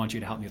kids. I want you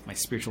to help me with my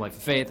spiritual life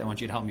of faith. I want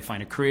you to help me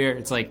find a career.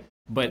 It's like,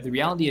 but the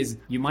reality is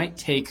you might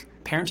take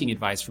parenting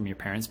advice from your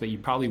parents, but you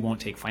probably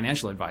won't take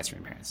financial advice from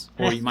your parents.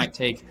 Or you might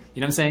take,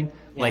 you know what I'm saying?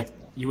 Yeah. Like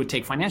you would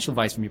take financial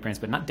advice from your parents,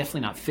 but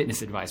definitely not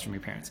fitness advice from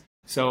your parents.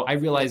 So I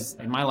realized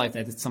in my life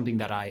that it's something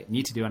that I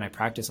need to do and I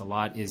practice a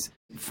lot, is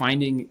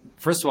finding,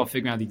 first of all,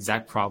 figuring out the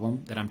exact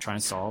problem that I'm trying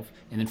to solve,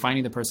 and then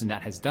finding the person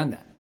that has done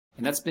that.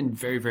 And that's been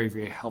very, very,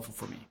 very helpful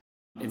for me.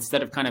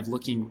 Instead of kind of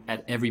looking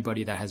at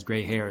everybody that has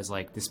gray hair as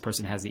like this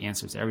person has the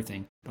answers to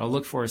everything, but I'll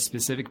look for a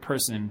specific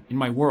person in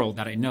my world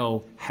that I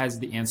know has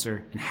the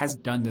answer and has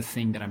done the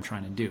thing that I'm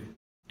trying to do.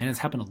 And it's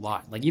happened a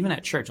lot. Like even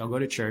at church, I'll go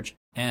to church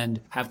and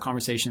have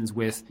conversations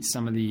with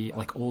some of the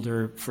like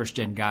older first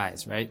gen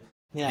guys, right?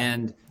 Yeah.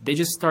 And they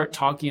just start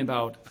talking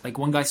about, like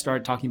one guy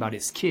started talking about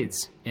his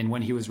kids and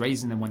when he was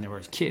raising them when they were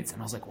kids.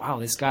 And I was like, wow,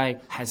 this guy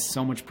has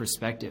so much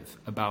perspective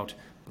about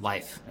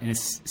life. And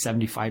it's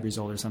 75 years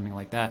old or something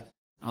like that.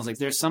 I was like,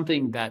 there's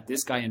something that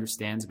this guy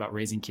understands about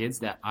raising kids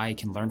that I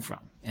can learn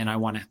from, and I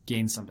want to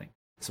gain something.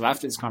 So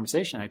after this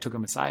conversation, I took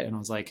him aside and I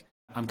was like,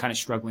 I'm kind of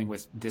struggling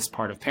with this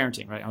part of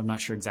parenting, right? I'm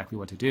not sure exactly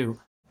what to do.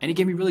 And he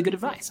gave me really good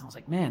advice. I was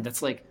like, man,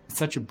 that's like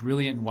such a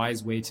brilliant and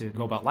wise way to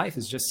go about life,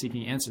 is just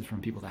seeking answers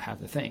from people that have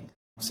the thing.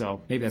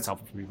 So maybe that's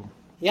helpful for people.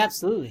 Yeah,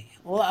 absolutely.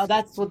 Well,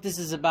 that's what this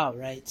is about,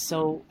 right?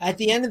 So at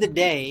the end of the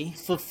day,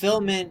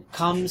 fulfillment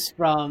comes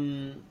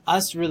from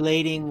us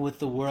relating with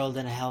the world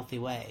in a healthy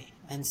way.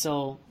 And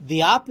so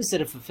the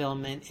opposite of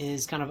fulfillment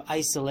is kind of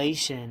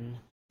isolation.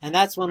 And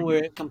that's when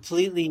we're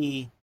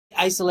completely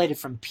isolated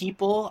from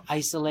people,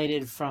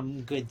 isolated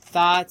from good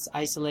thoughts,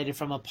 isolated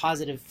from a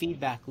positive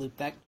feedback loop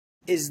that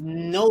is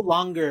no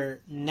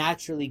longer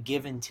naturally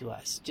given to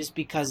us just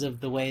because of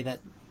the way that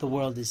the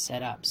world is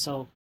set up.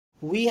 So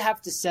we have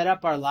to set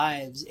up our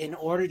lives in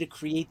order to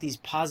create these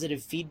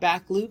positive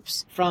feedback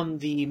loops from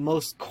the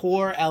most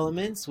core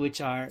elements,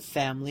 which are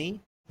family,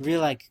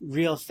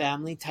 real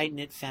family,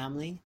 tight-knit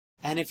family.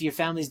 And if your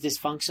family's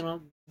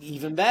dysfunctional,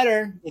 even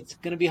better. It's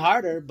going to be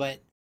harder, but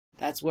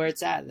that's where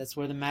it's at. That's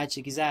where the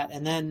magic is at.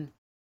 And then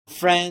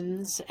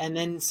friends, and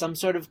then some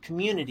sort of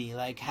community,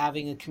 like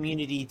having a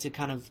community to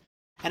kind of,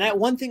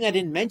 one thing I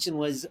didn't mention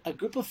was a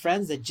group of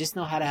friends that just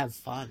know how to have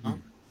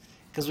fun,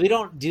 because we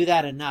don't do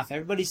that enough.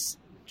 Everybody's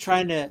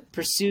trying to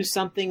pursue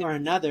something or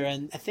another,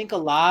 and I think a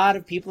lot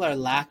of people are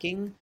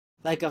lacking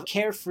like a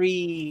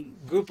carefree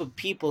group of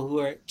people who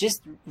are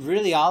just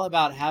really all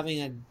about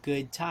having a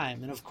good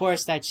time. And of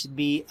course that should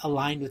be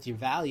aligned with your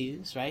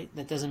values, right?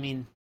 That doesn't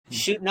mean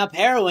shooting up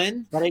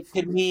heroin, but it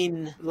could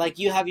mean like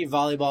you have your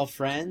volleyball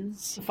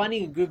friends,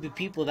 finding a group of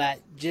people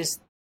that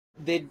just,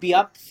 they'd be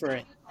up for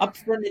it, up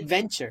for an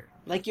adventure,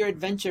 like your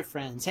adventure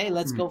friends. Hey,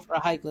 let's go for a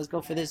hike, let's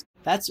go for this.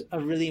 That's a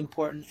really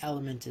important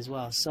element as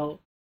well. So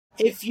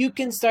if you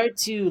can start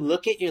to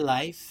look at your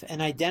life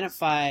and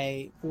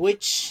identify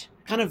which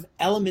kind of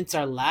elements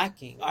are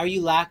lacking. Are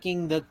you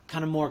lacking the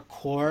kind of more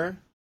core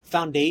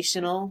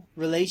foundational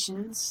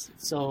relations?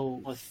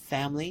 So with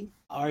family,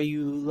 are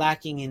you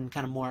lacking in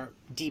kind of more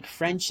deep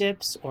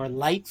friendships or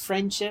light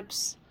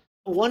friendships?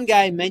 One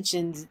guy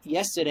mentioned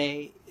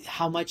yesterday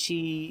how much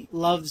he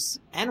loves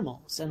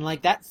animals, and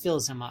like that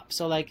fills him up.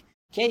 So like,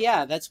 okay,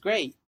 yeah, that's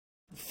great.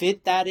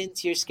 Fit that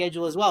into your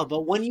schedule as well.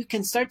 But when you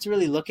can start to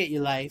really look at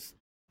your life,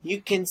 you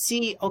can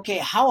see, okay,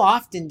 how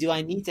often do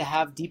I need to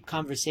have deep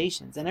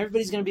conversations? And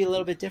everybody's going to be a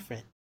little bit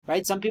different,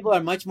 right? Some people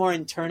are much more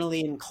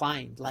internally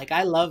inclined. Like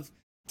I love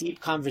deep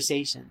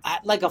conversation.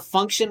 At like a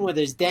function where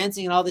there's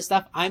dancing and all this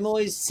stuff, I'm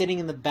always sitting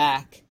in the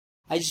back.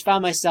 I just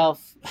found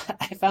myself,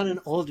 I found an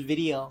old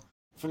video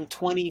from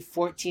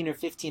 2014 or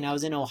 15. I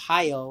was in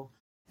Ohio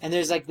and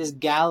there's like this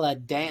gala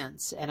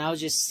dance and I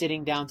was just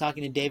sitting down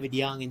talking to David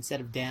Young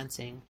instead of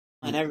dancing.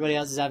 And everybody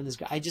else is having this.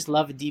 I just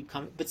love a deep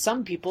but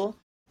some people,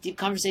 deep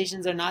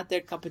conversations are not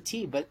their cup of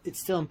tea, but it's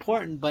still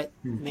important, but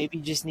maybe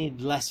you just need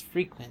less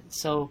frequent.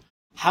 So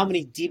how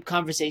many deep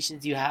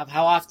conversations do you have?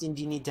 How often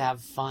do you need to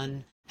have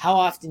fun? How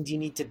often do you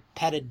need to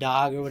pet a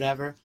dog or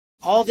whatever?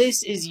 All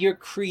this is you're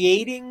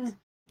creating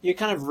your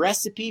kind of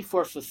recipe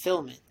for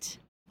fulfillment.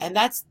 And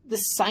that's the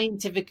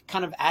scientific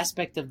kind of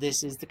aspect of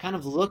this, is to kind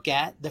of look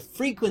at the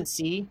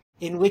frequency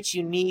in which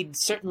you need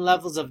certain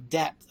levels of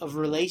depth of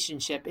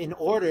relationship in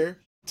order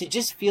to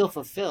just feel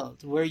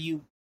fulfilled, where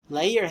you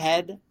lay your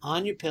head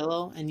on your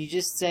pillow and you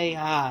just say,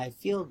 I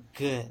feel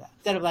good.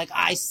 Instead of like,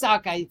 I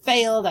suck, I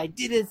failed, I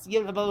did it,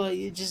 blah, blah, blah.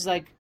 You're just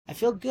like, I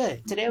feel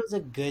good. Today was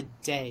a good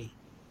day.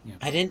 Yeah.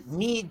 I didn't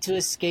need to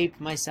escape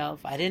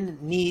myself. I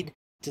didn't need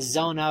to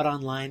zone out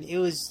online. It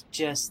was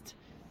just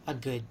a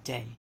good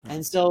day.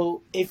 And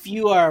so if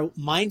you are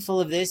mindful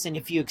of this and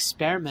if you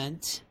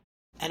experiment,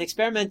 and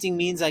experimenting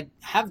means like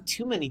have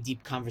too many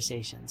deep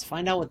conversations,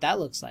 find out what that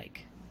looks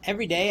like.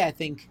 Every day, I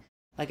think,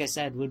 like I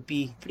said, would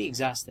be pretty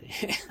exhausting.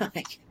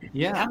 Like,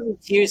 yeah. How many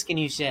tears can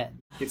you shed?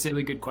 It's a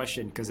really good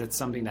question because it's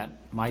something that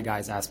my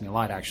guys ask me a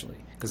lot, actually,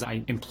 because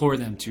I implore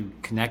them to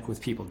connect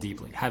with people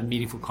deeply, have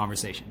meaningful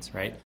conversations,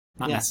 right?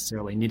 Not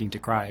necessarily needing to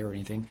cry or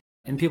anything.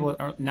 And people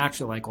are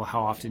naturally like, well,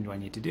 how often do I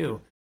need to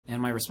do? And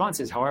my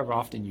response is however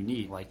often you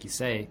need. Like you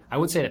say, I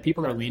would say that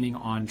people are leaning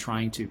on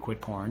trying to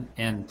quit porn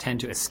and tend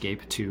to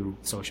escape to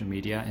social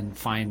media and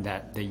find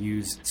that they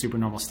use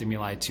supernormal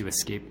stimuli to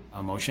escape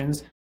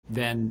emotions.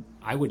 Then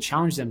I would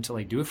challenge them to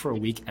like do it for a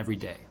week every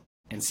day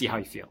and see how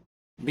you feel.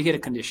 Make it a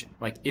condition.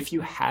 Like if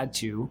you had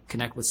to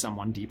connect with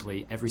someone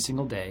deeply every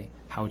single day,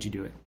 how would you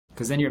do it?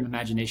 Because then your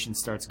imagination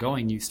starts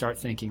going. You start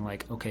thinking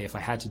like, okay, if I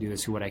had to do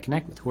this, who would I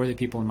connect with? Who are the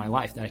people in my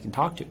life that I can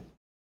talk to?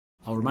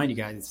 I'll remind you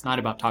guys, it's not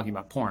about talking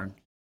about porn,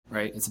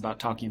 right? It's about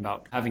talking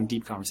about having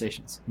deep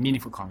conversations,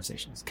 meaningful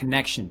conversations,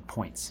 connection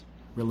points,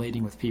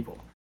 relating with people.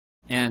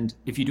 And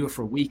if you do it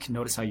for a week,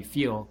 notice how you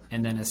feel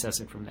and then assess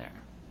it from there.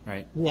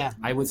 Right. Yeah.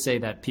 I would say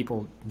that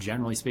people,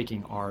 generally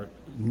speaking,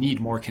 need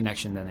more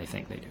connection than they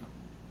think they do.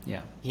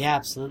 Yeah. Yeah,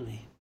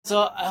 absolutely.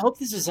 So I hope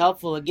this is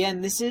helpful.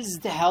 Again, this is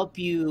to help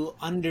you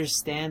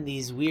understand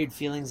these weird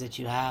feelings that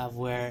you have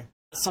where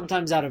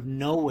sometimes out of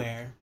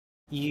nowhere,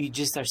 you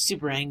just are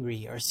super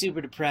angry or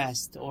super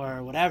depressed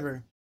or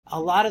whatever. A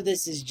lot of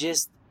this is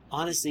just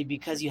honestly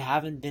because you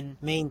haven't been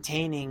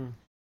maintaining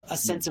a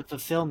sense of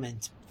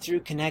fulfillment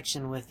through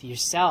connection with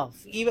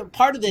yourself. Even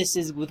part of this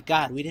is with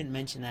God. We didn't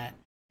mention that.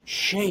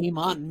 Shame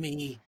on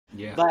me.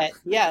 Yeah. But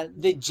yeah,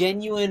 the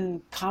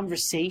genuine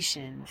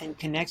conversation and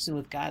connection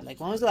with God. Like,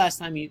 when was the last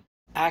time you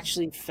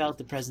actually felt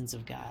the presence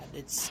of God?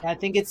 I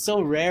think it's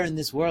so rare in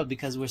this world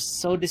because we're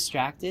so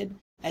distracted.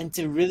 And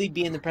to really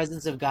be in the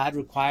presence of God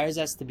requires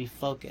us to be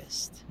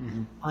focused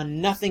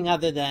on nothing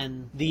other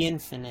than the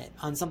infinite,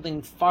 on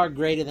something far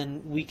greater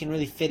than we can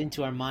really fit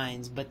into our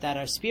minds, but that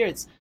our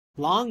spirits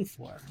long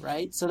for,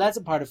 right? So that's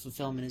a part of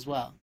fulfillment as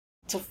well.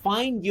 To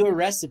find your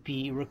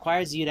recipe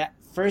requires you to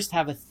first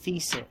have a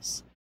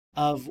thesis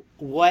of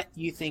what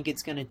you think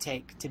it's going to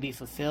take to be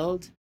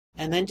fulfilled,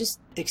 and then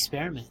just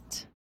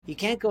experiment. You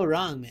can't go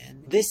wrong,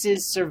 man. This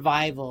is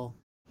survival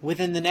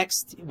within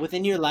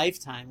your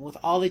lifetime, with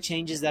all the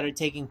changes that are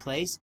taking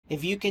place.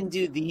 If you can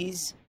do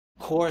these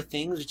core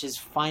things, which is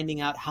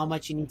finding out how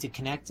much you need to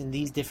connect in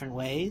these different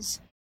ways,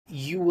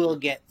 you will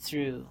get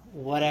through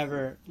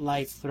whatever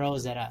life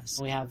throws at us.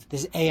 We have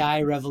this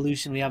AI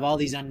revolution. We have all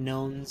these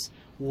unknowns.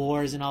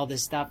 wars and all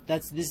this stuff.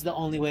 This is the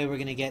only way we're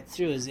going to get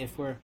through, is if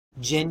we're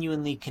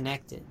genuinely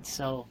connected.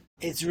 So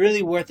it's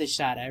really worth a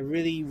shot. I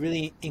really,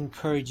 really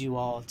encourage you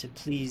all to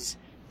please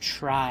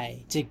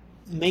try to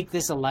make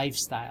this a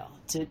lifestyle,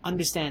 to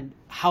understand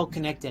how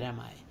connected am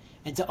I,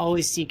 and to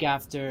always seek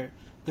after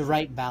the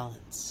right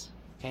balance.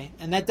 Okay.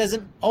 And that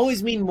doesn't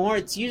always mean more.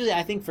 It's usually,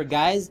 I think for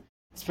guys,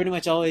 it's pretty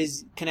much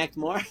always connect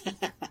more.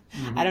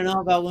 Mm-hmm. I don't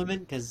know about women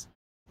because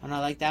I'm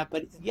not like that,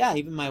 but yeah,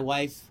 even my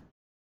wife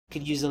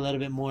could use a little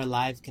bit more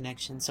live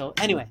connection. So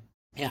anyway,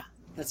 yeah,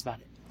 that's about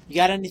it. You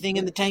got anything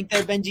in the tank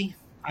there, Benji?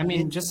 I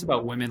mean, just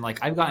about women, like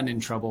I've gotten in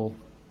trouble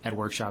at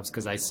workshops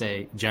because I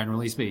say,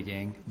 generally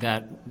speaking,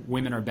 that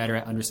women are better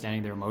at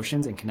understanding their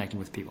emotions and connecting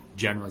with people,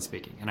 generally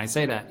speaking. And I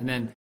say that, and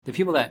then the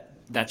people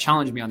that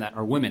challenge me on that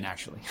are women,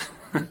 actually.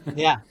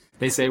 Yeah.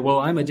 They say, well,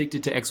 I'm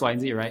addicted to X, Y,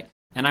 and Z, right?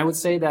 And I would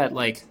say that,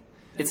 like,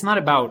 it's not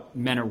about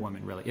men or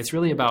women, really. It's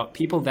really about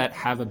people that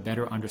have a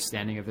better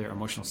understanding of their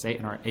emotional state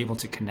and are able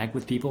to connect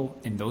with people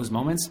in those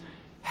moments,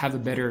 have a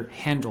better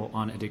handle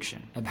on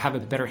addiction, have a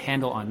better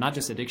handle on not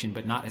just addiction,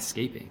 but not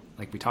escaping,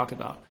 like we talked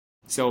about.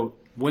 So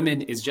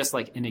women is just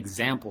like an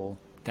example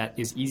that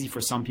is easy for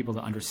some people to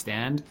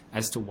understand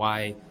as to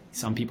why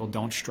some people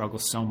don't struggle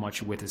so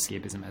much with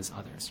escapism as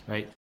others,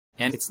 right?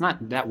 And it's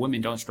not that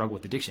women don't struggle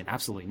with addiction.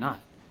 Absolutely not,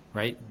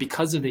 right?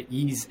 Because of the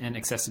ease and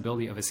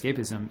accessibility of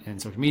escapism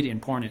and social media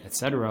and porn,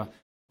 etc.,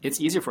 it's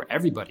easier for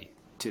everybody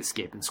to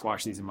escape and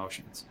squash these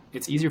emotions.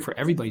 It's easier for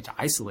everybody to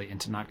isolate and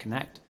to not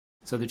connect.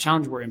 So the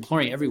challenge we're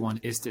imploring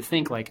everyone is to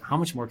think like, how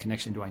much more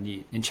connection do I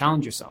need? And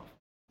challenge yourself.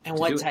 And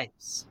what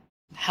types?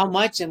 How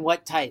much and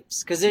what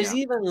types? Because there's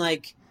even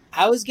like,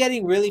 I was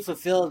getting really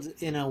fulfilled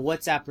in a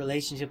WhatsApp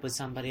relationship with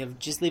somebody of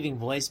just leaving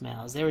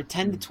voicemails. They were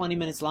 10 to 20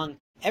 minutes long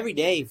every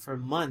day for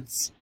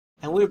months.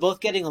 And we were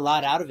both getting a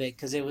lot out of it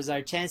because it was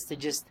our chance to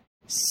just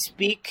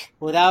speak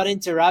without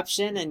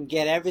interruption and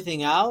get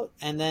everything out.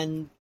 And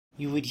then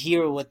you would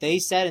hear what they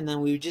said, and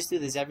then we would just do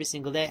this every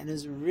single day. And it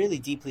was really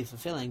deeply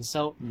fulfilling.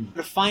 So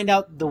to find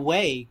out the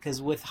way,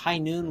 because with High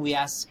Noon, we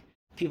ask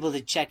people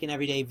to check in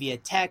every day via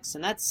text,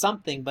 and that's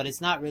something, but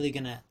it's not really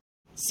going to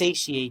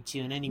satiate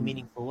you in any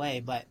meaningful way.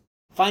 But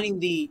finding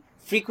the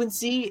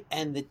frequency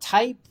and the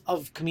type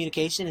of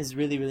communication is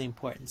really, really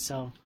important.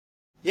 So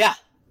yeah,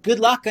 good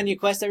luck on your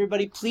quest,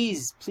 everybody.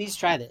 Please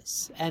try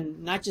this.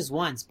 And not just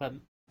once, but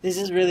this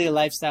is really a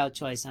lifestyle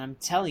choice. And I'm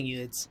telling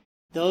you, it's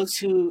those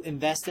who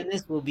invest in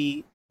this will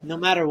be, no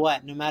matter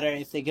what, no matter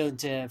if they go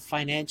into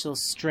financial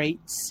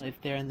straits,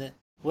 if they're in the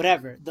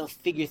whatever, they'll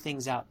figure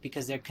things out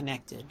because they're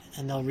connected,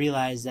 and they'll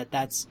realize that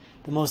that's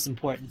the most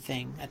important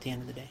thing at the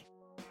end of the day.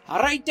 All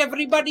right,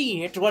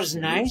 everybody, it was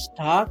nice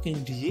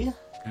talking to you.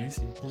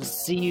 I'll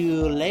see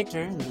you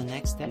later in the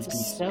next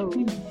episode.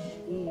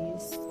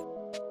 Peace.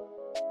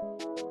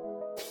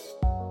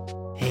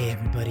 Hey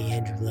everybody,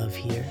 Andrew Love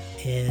here,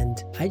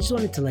 and I just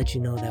wanted to let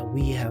you know that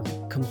we have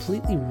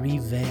completely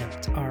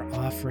revamped our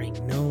offering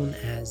known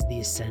as the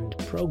Ascend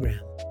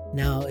program.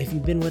 Now, if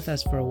you've been with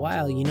us for a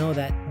while, you know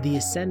that the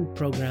Ascend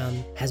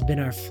program has been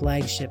our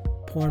flagship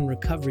porn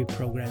recovery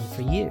program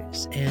for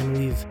years, and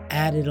we've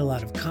added a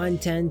lot of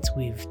content,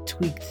 we've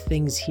tweaked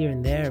things here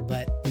and there,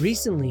 but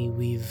recently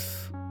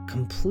we've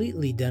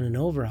completely done an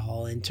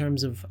overhaul in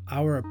terms of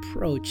our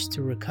approach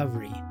to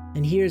recovery.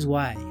 And here's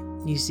why.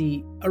 You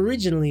see,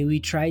 originally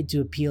we tried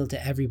to appeal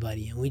to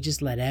everybody, and we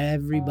just let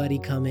everybody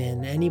come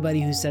in.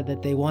 Anybody who said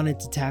that they wanted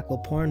to tackle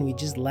porn, we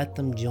just let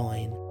them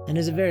join. And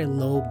there's a very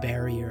low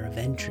barrier of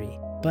entry.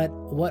 But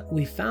what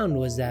we found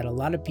was that a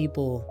lot of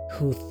people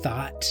who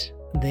thought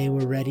they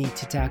were ready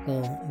to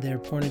tackle their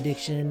porn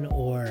addiction,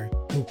 or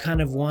who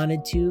kind of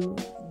wanted to,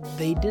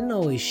 they didn't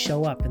always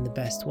show up in the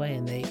best way,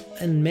 and they,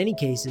 in many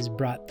cases,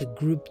 brought the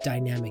group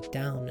dynamic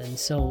down. And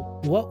so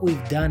what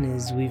we've done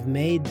is we've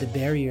made the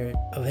barrier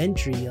of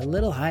entry a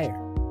little higher,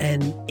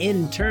 and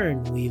in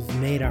turn, we've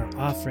made our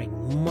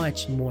offering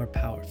much more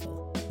powerful.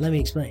 Let me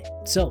explain.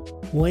 So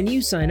when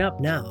you sign up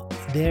now,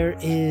 there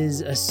is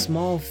a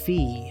small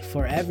fee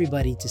for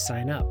everybody to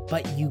sign up,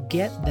 but you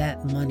get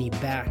that money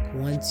back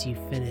once you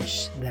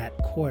finish that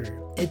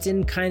quarter. It's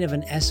in kind of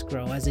an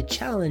escrow as a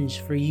challenge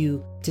for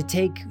you to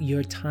take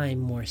your time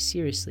more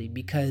seriously,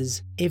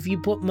 because if you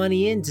put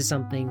money into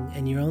something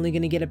and you're only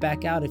going to get it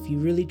back out if you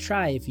really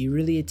try, if you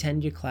really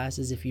attend your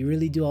classes, if you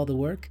really do all the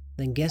work,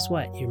 then guess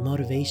what? Your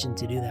motivation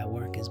to do that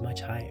work is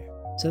much higher.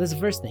 So that's the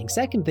first thing.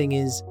 Second thing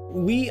is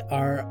we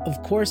are,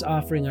 of course,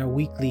 offering our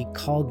weekly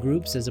call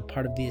groups as a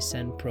part of the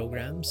Ascend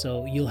program.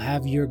 So you'll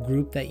have your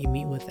group that you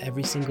meet with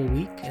every single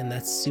week, and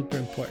that's super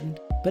important.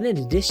 But in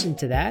addition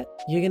to that,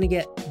 you're going to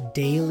get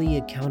daily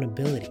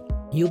accountability.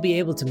 You'll be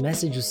able to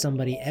message with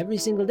somebody every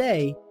single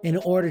day in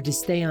order to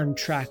stay on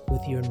track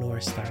with your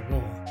North Star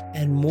goal.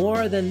 And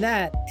more than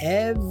that,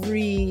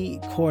 every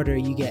quarter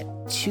you get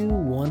 2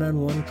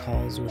 one-on-one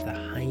calls with a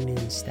High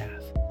Noon staff.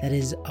 That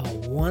is a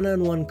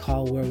one-on-one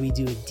call where we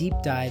do a deep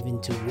dive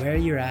into where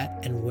you're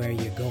at and where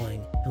you're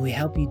going. And we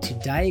help you to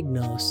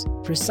diagnose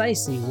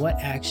precisely what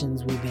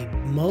actions will be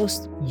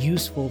most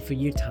useful for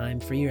your time,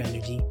 for your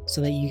energy,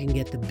 so that you can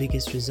get the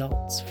biggest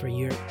results for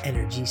your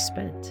energy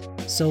spent.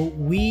 So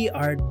we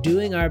are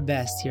doing our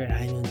best here at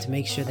High Noon to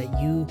make sure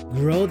that you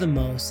grow the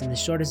most in the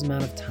shortest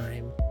amount of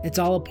time. It's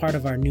all a part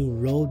of our new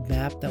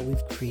roadmap that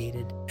we've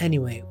created.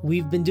 Anyway,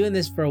 we've been doing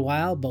this for a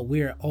while, but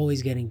we are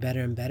always getting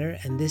better and better.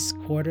 And this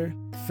quarter,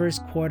 the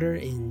first quarter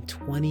in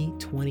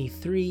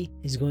 2023,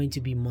 is going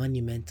to be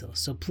monumental.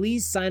 So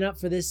please sign up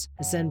for this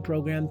Ascend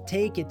program.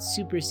 Take it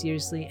super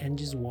seriously and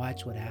just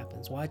watch what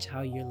happens. Watch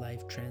how your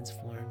life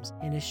transforms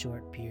in a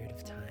short period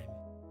of time.